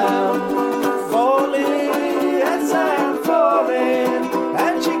da da. Falling, yes I am falling,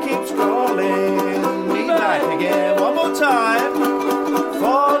 and she keeps calling me back again. One more time.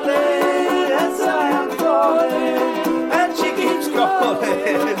 Falling, yes I am falling, and she keeps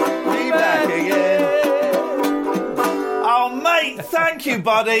calling me back again. Oh, mate, thank you,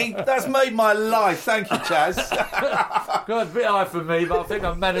 buddy. That's made my life. Thank you, Chaz. God, a bit high for me, but I think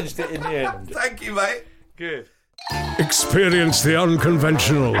I've managed it in the end. Thank you, mate. Good. Experience the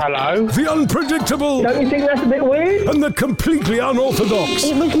unconventional. Hello? The unpredictable. Don't you think that's a bit weird? And the completely unorthodox.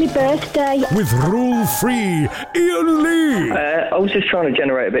 It was my birthday. With rule-free Iain Lee. I was just trying to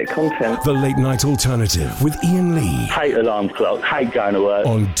generate a bit of content. The Late Night Alternative with Iain Lee. Hate alarm clock, hate going to work.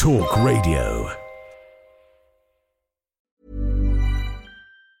 On Talk Radio.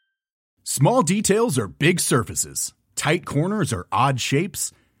 Small details are big surfaces. Tight corners are odd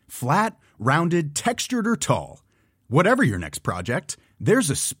shapes. Flat, rounded, textured, or tall. Whatever your next project, there's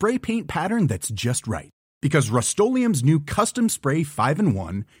a spray paint pattern that's just right. Because Rust-Oleum's new Custom Spray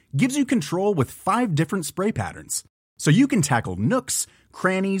 5-in-1 gives you control with 5 different spray patterns. So you can tackle nooks,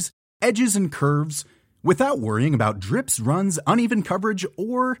 crannies, edges, and curves without worrying about drips, runs, uneven coverage,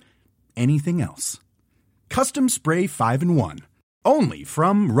 or anything else. Custom Spray 5-in-1. Only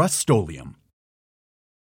from Rust-Oleum.